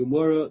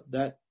Gemara,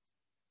 that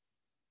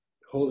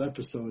whole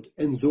episode,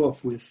 ends off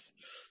with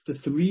the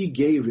 3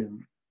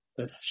 Gerim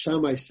that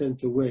Shammai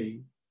sent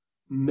away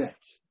met.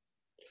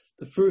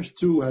 The first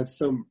 2 had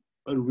some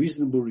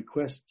unreasonable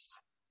requests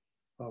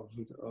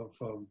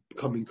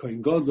becoming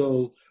Kohen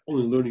Gadol,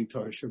 only learning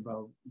Torah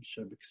Shebal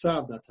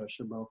Ksav, not Torah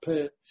Shebal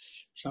Peh.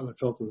 Shammai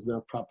felt it was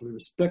not properly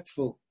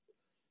respectful,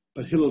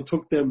 but Hillel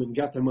took them and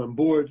got them on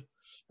board,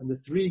 and the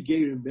three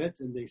Gerim met,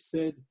 and they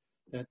said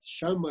that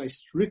Shammai's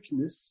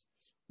strictness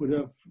would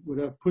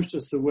have pushed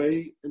us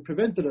away and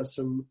prevented us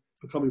from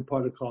becoming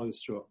part of Klal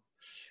Yisrael.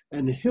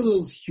 And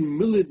Hillel's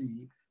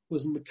humility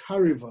was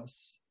Mekariv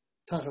us,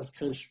 Tachas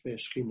Kan Shvei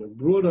Shechina,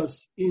 brought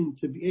us in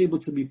to be able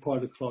to be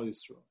part of Klal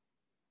Yisrael.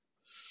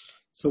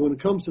 So when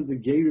it comes to the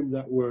Gerim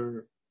that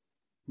were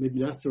maybe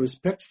not so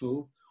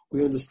respectful,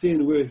 we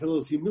understand where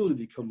Hillel's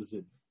humility comes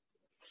in.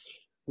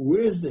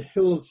 Where does the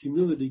Hillel's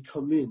humility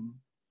come in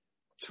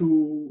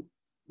to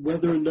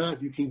whether or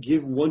not you can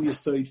give one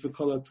Yesod for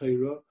Kol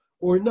HaTorah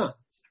or not?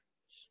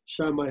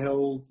 Shammai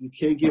held you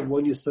can't give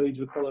one Yesod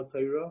for Kol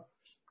HaTorah,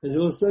 and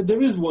Hillel said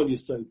there is one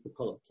Yesod for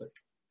Kol HaTorah.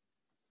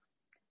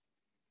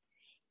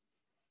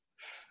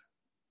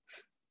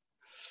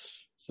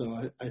 So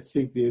I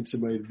think the answer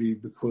might be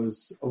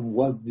because of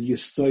what the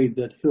Yesod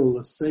that Hillel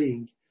is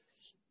saying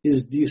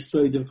is the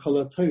Yesod of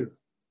Kol HaTorah.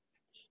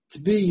 To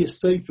be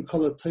Yesod for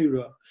Kol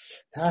HaTorah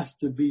has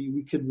to be,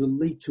 we could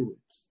relate to it.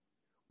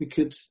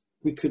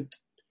 We could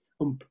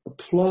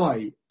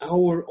apply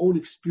our own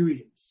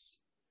experience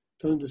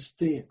to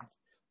understand.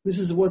 This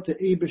is what the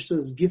Eibusha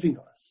is giving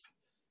us.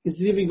 It's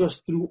giving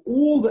us through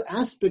all the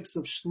aspects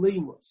of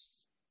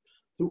Shleimus,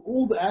 through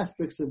all the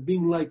aspects of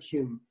being like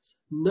Him,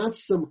 not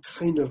some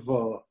kind of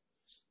a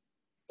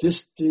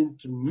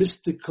distant,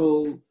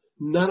 mystical,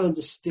 not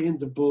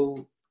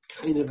understandable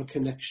kind of a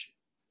connection.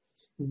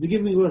 He's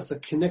giving us a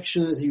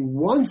connection that He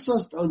wants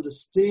us to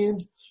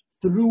understand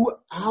through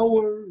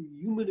our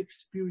human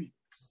experience.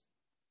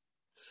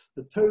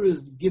 The Torah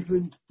is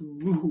given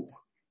through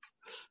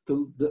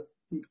the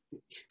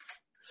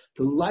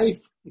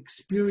life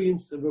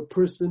experience of a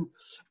person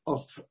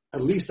of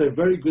at least a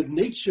very good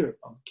nature,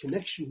 of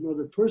connection with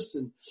another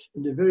person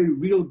in a very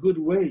real good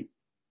way,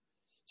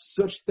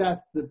 such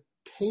that the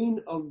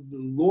pain of the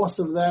loss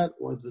of that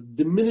or the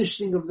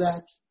diminishing of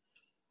that,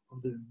 or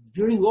the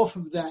veering off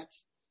of that,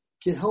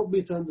 can help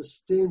me to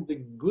understand the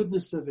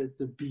goodness of it,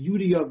 the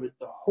beauty of it,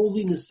 the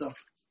holiness of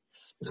it,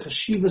 the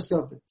chashivas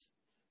of it,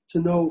 to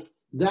know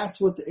that's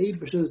what the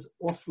Eibusha is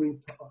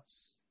offering to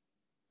us.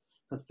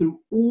 That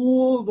through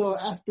all the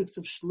aspects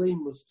of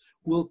Shleimus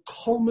will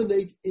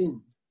culminate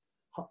in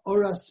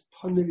Ha'aras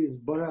Panev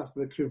Yisbarach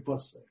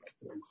V'Krivasei, like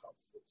the Ramchal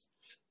says.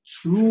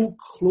 True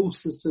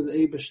closeness to the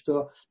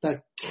Eibusha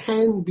that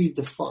can be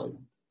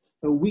defined,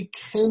 that we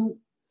can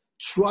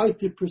try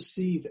to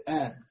perceive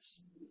as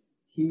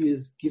He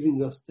is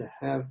giving us to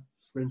have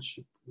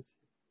friendship with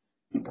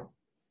Him.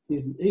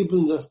 He's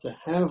enabling us to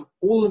have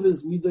all of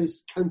His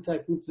midos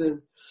contact with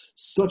them,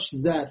 such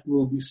that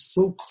we'll be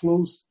so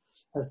close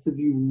as to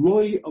be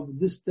roy of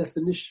this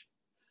definition.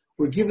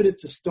 We're given it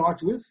to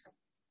start with,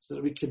 so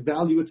that we can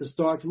value it to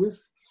start with,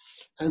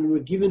 and we're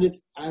given it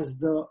as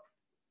the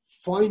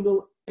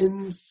final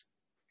ends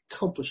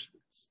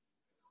accomplishments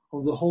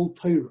of the whole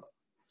Torah.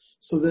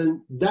 So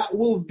then that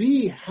will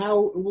be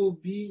how it will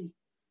be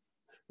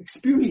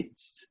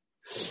experienced.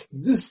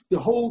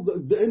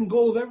 The end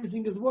goal of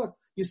everything is what?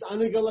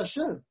 Yisaneg al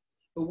Hashem.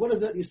 But what is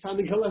that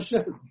Yisaneg al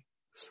Hashem?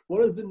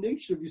 What is the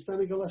nature of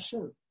Yisaneg al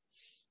Hashem?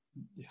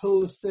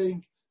 Hillel is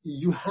saying,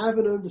 you have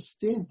an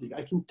understanding.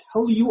 I can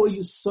tell you a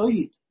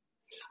Yesod.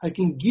 I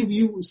can give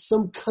you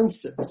some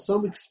concept,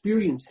 some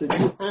experience that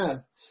you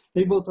have,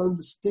 able to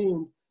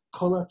understand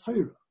Kol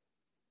HaTorah.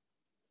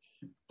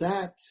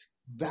 That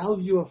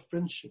value of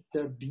friendship,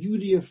 that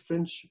beauty of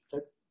friendship,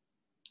 that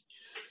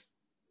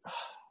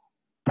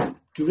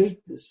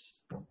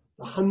greatness,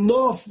 the hana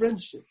of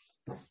friendship,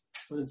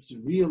 when it's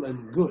real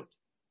and good,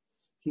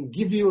 can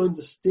give you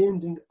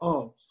understanding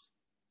of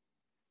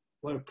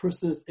what a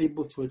person is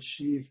able to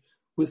achieve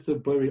with the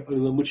Borei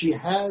Olam, which he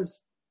has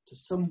to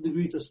some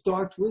degree to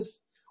start with,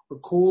 or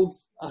called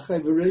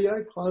Achai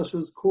V'Reyai, Klal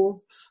Yisrael is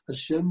called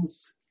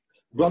Hashem's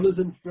brothers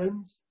and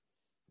friends,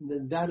 and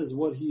then that is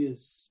what he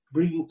is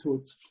bringing to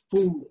its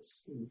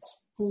fullness, and its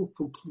full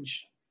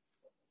completion.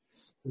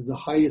 Is the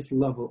highest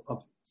level of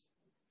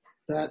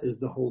it. That is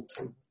the whole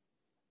thing.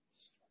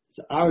 It's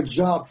our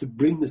job to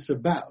bring this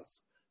about,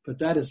 but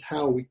that is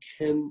how we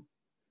can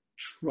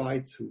try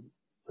to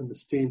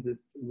understand it,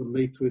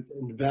 relate to it,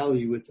 and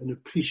value it, and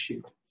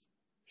appreciate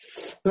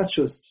it. Not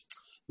just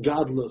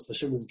godless.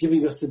 Hashem is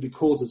giving us to be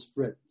called His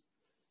friend.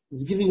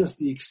 He's giving us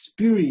the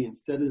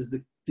experience that is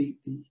the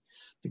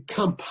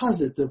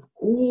composite of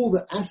all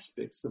the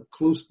aspects of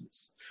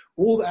closeness.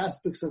 All the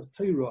aspects of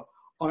Torah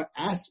are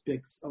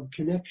aspects of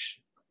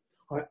connection,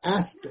 are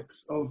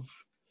aspects of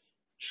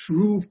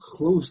true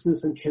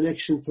closeness and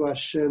connection to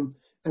Hashem,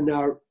 and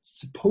are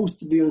supposed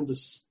to be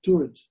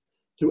understood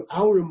through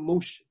our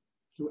emotion,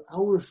 through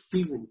our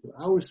feeling, through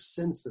our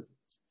sense of it.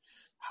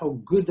 How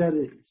good that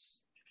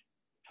is.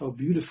 How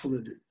beautiful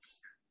it is.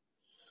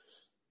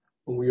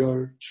 When we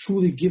are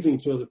truly giving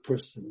to another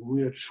person, when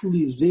we are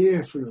truly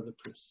there for another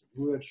person,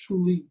 when we are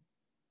truly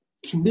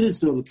committed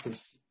to another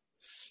person,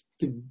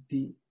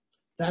 the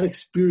That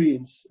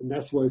experience, and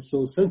that's why it's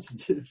so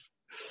sensitive,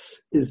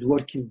 is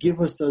what can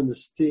give us to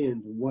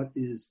understand what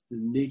is the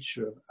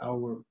nature of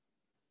our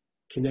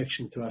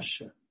connection to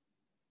Hashem.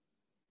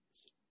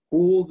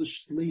 All the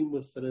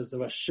shleimus that is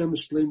of Hashem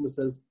shleimus,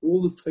 that is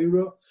all the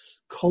Torah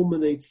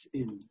culminates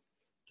in,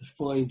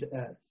 defined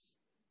as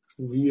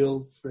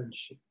real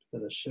friendship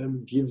that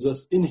Hashem gives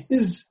us in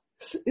His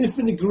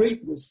infinite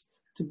greatness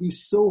to be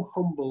so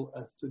humble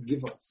as to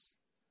give us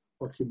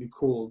what can be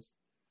called,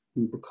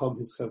 we become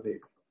His chaver.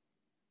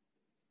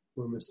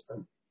 We're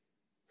mis'an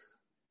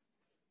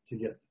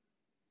together.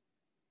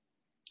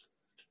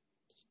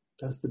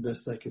 That's the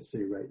best I can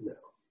say right now.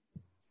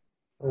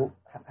 So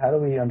how do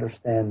we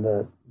understand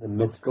the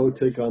mitzvah? Go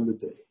take on the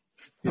day.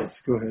 Yes,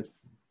 go ahead.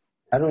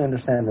 How do we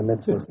understand the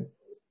mitzvah in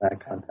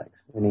that context?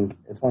 Meaning,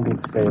 it's one thing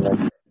to say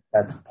like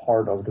that's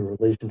part of the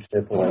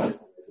relationship, or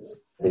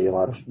say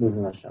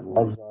Hashem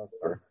loves us,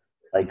 or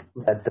like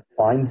that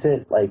defines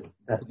it. Like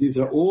that. These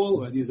are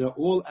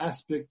all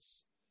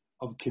aspects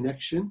of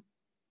connection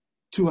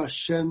to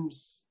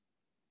Hashem's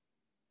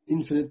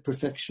infinite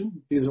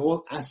perfection. These are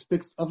all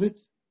aspects of it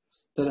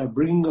that are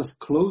bringing us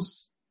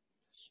close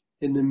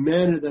in a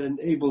manner that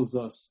enables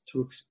us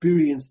to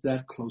experience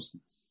that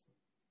closeness.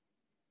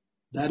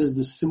 That is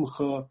the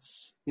simcha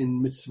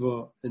in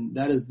mitzvah, and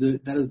that is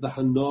the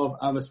hana of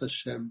avas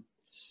Hashem.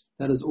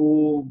 That is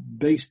all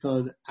based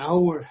on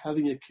our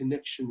having a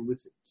connection with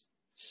it.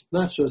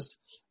 Not just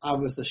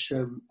avas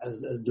Hashem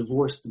as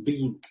divorced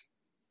being,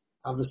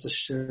 avas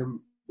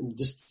Hashem in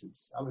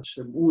distance, avas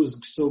Hashem who is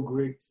so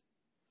great,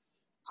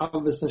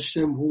 avas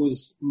Hashem who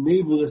is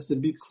enabling us to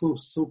be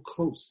close, so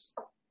close,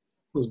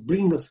 who's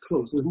bringing us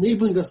close, who's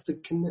enabling us to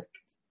connect,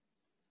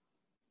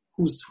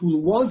 who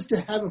wants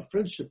to have a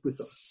friendship with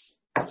us.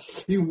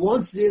 He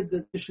wants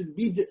that there should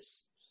be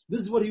this. This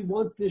is what he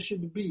wants there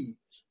should be.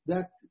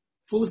 That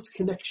fullest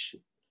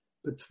connection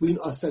between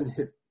us and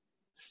him.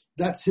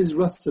 That's his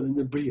ratzon in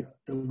the Bria,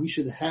 that we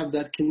should have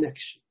that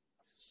connection.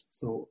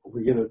 So are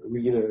we gonna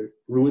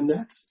ruin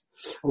that?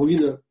 Are we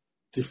gonna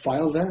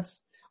defile that?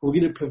 Are we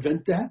gonna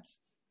prevent that?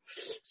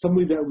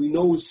 Somebody that we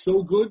know is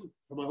so good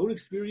from our own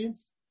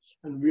experience,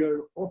 and we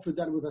are offered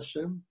that with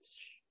Hashem,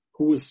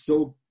 who is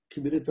so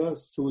committed to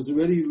us, who is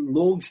already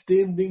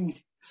long-standing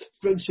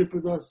friendship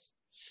with us,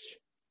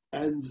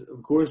 and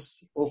of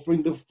course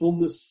offering the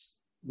fullness,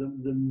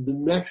 the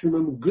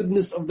maximum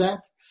goodness of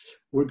that.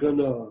 We're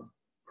gonna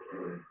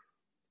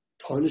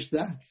tarnish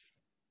that.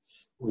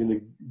 We're gonna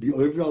be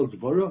over al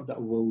dvara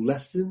that will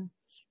lessen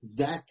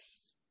that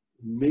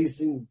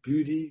amazing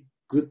beauty,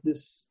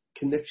 goodness,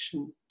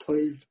 connection,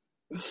 toiv,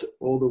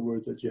 all the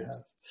words that you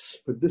have.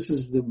 But this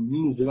is the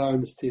means of our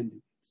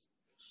understanding.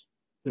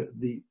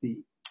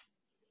 The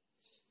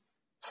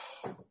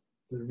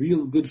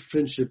real good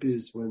friendship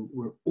is when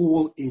we're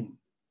all in,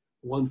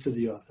 one to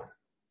the other.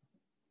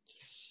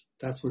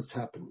 That's what's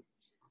happening.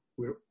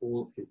 We're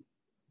all in.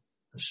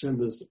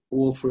 Hashem is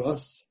all for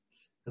us,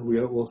 and we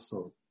are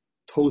also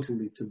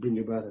totally to bring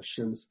about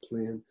Hashem's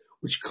plan,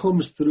 which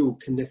comes through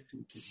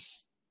connecting to Him,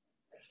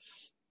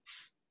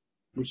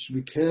 which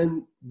we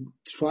can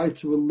try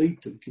to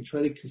relate to, we can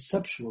try to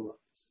conceptualize.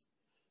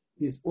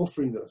 He's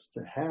offering us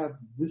to have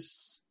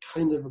this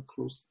kind of a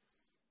closeness.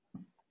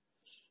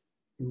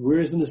 He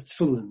wears in his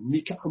tefillin,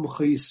 Mika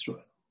Amcha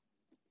Yisrael.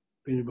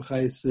 Rabbeinu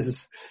Bechai says,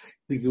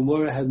 the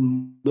Gemara had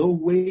no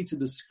way to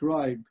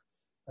describe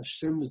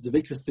Hashem's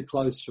Devekas to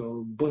Klal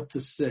Yisrael but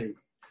to say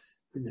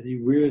that he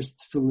wears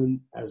tefillin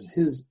as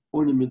his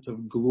ornament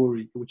of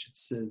glory, in which it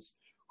says,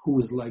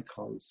 who is like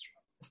Klal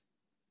Yisrael.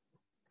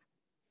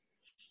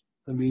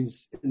 That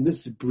means in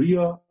this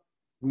Bria,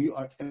 we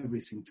are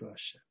everything to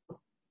Hashem.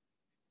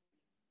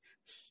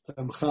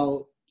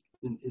 Ramchal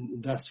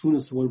in Das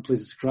Funas, one place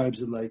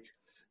describes it like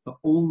the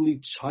only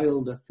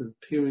child that the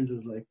parent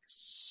is like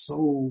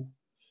so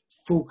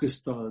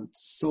focused on,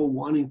 so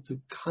wanting to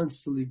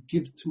constantly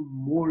give to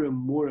more and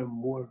more and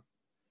more.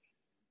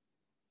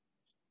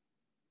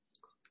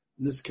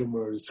 This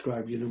Gemara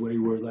described in a way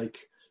where like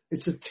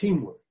it's a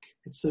teamwork,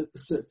 it's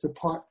a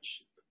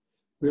partnership.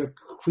 We are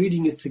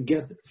creating it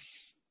together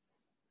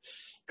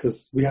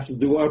because we have to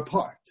do our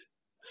part.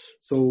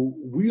 So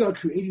we are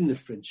creating the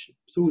friendship.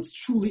 So it's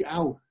truly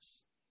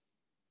ours.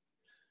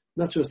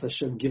 Not just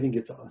Hashem giving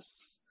it to us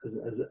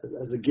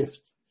as a gift.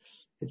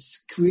 It's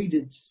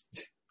created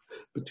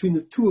between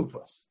the two of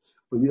us.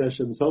 We need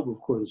Hashem's help, of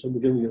course. Hashem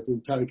is giving us the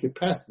entire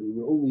capacity.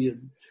 We're only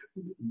in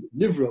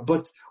Nivra,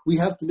 but we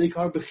have to make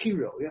our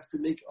Bechira. We have to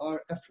make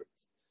our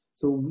efforts.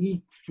 So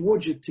we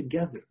forge it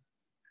together.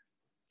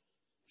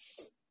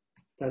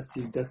 That's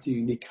the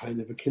unique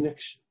kind of a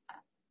connection.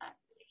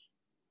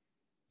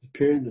 The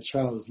parent and the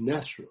child is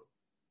natural,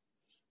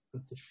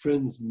 but the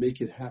friends make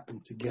it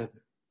happen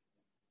together.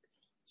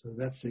 So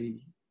that's a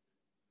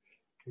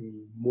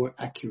more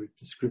accurate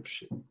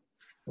description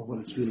of what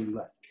it's really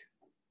like.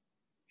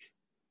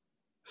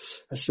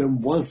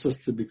 Hashem wants us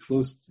to be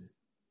close to Him.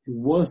 He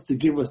wants to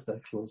give us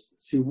that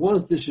closeness. He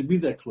wants there should be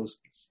that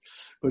closeness.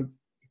 But it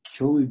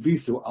can only be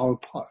through our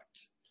part,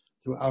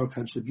 through our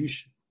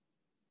contribution.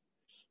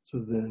 So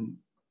then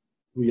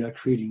we are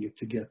creating it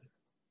together.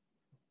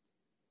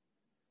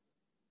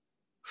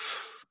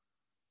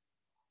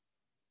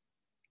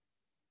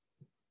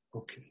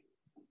 Okay.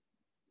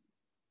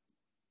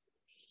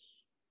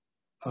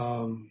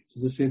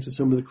 Does this answer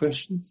some of the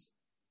questions?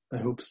 I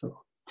hope so.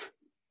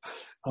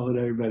 I'll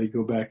let everybody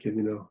go back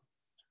and,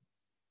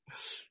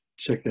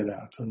 check that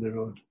out on their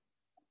own.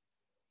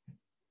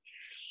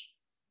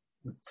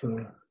 But,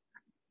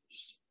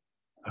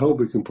 I hope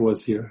we can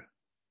pause here.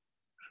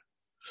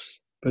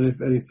 But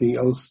if anything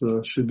else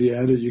should be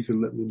added, you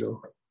can let me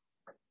know.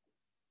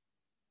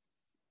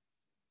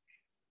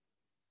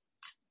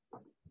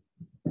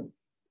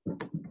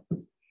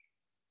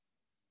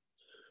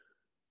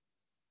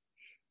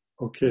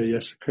 Okay,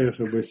 yes,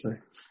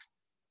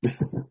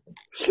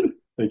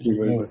 Thank you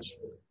very much.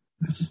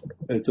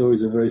 It's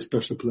always a very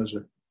special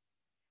pleasure.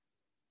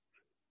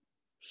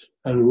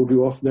 And we'll be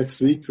off next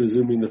week,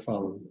 resuming the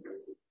following.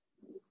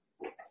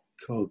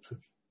 Called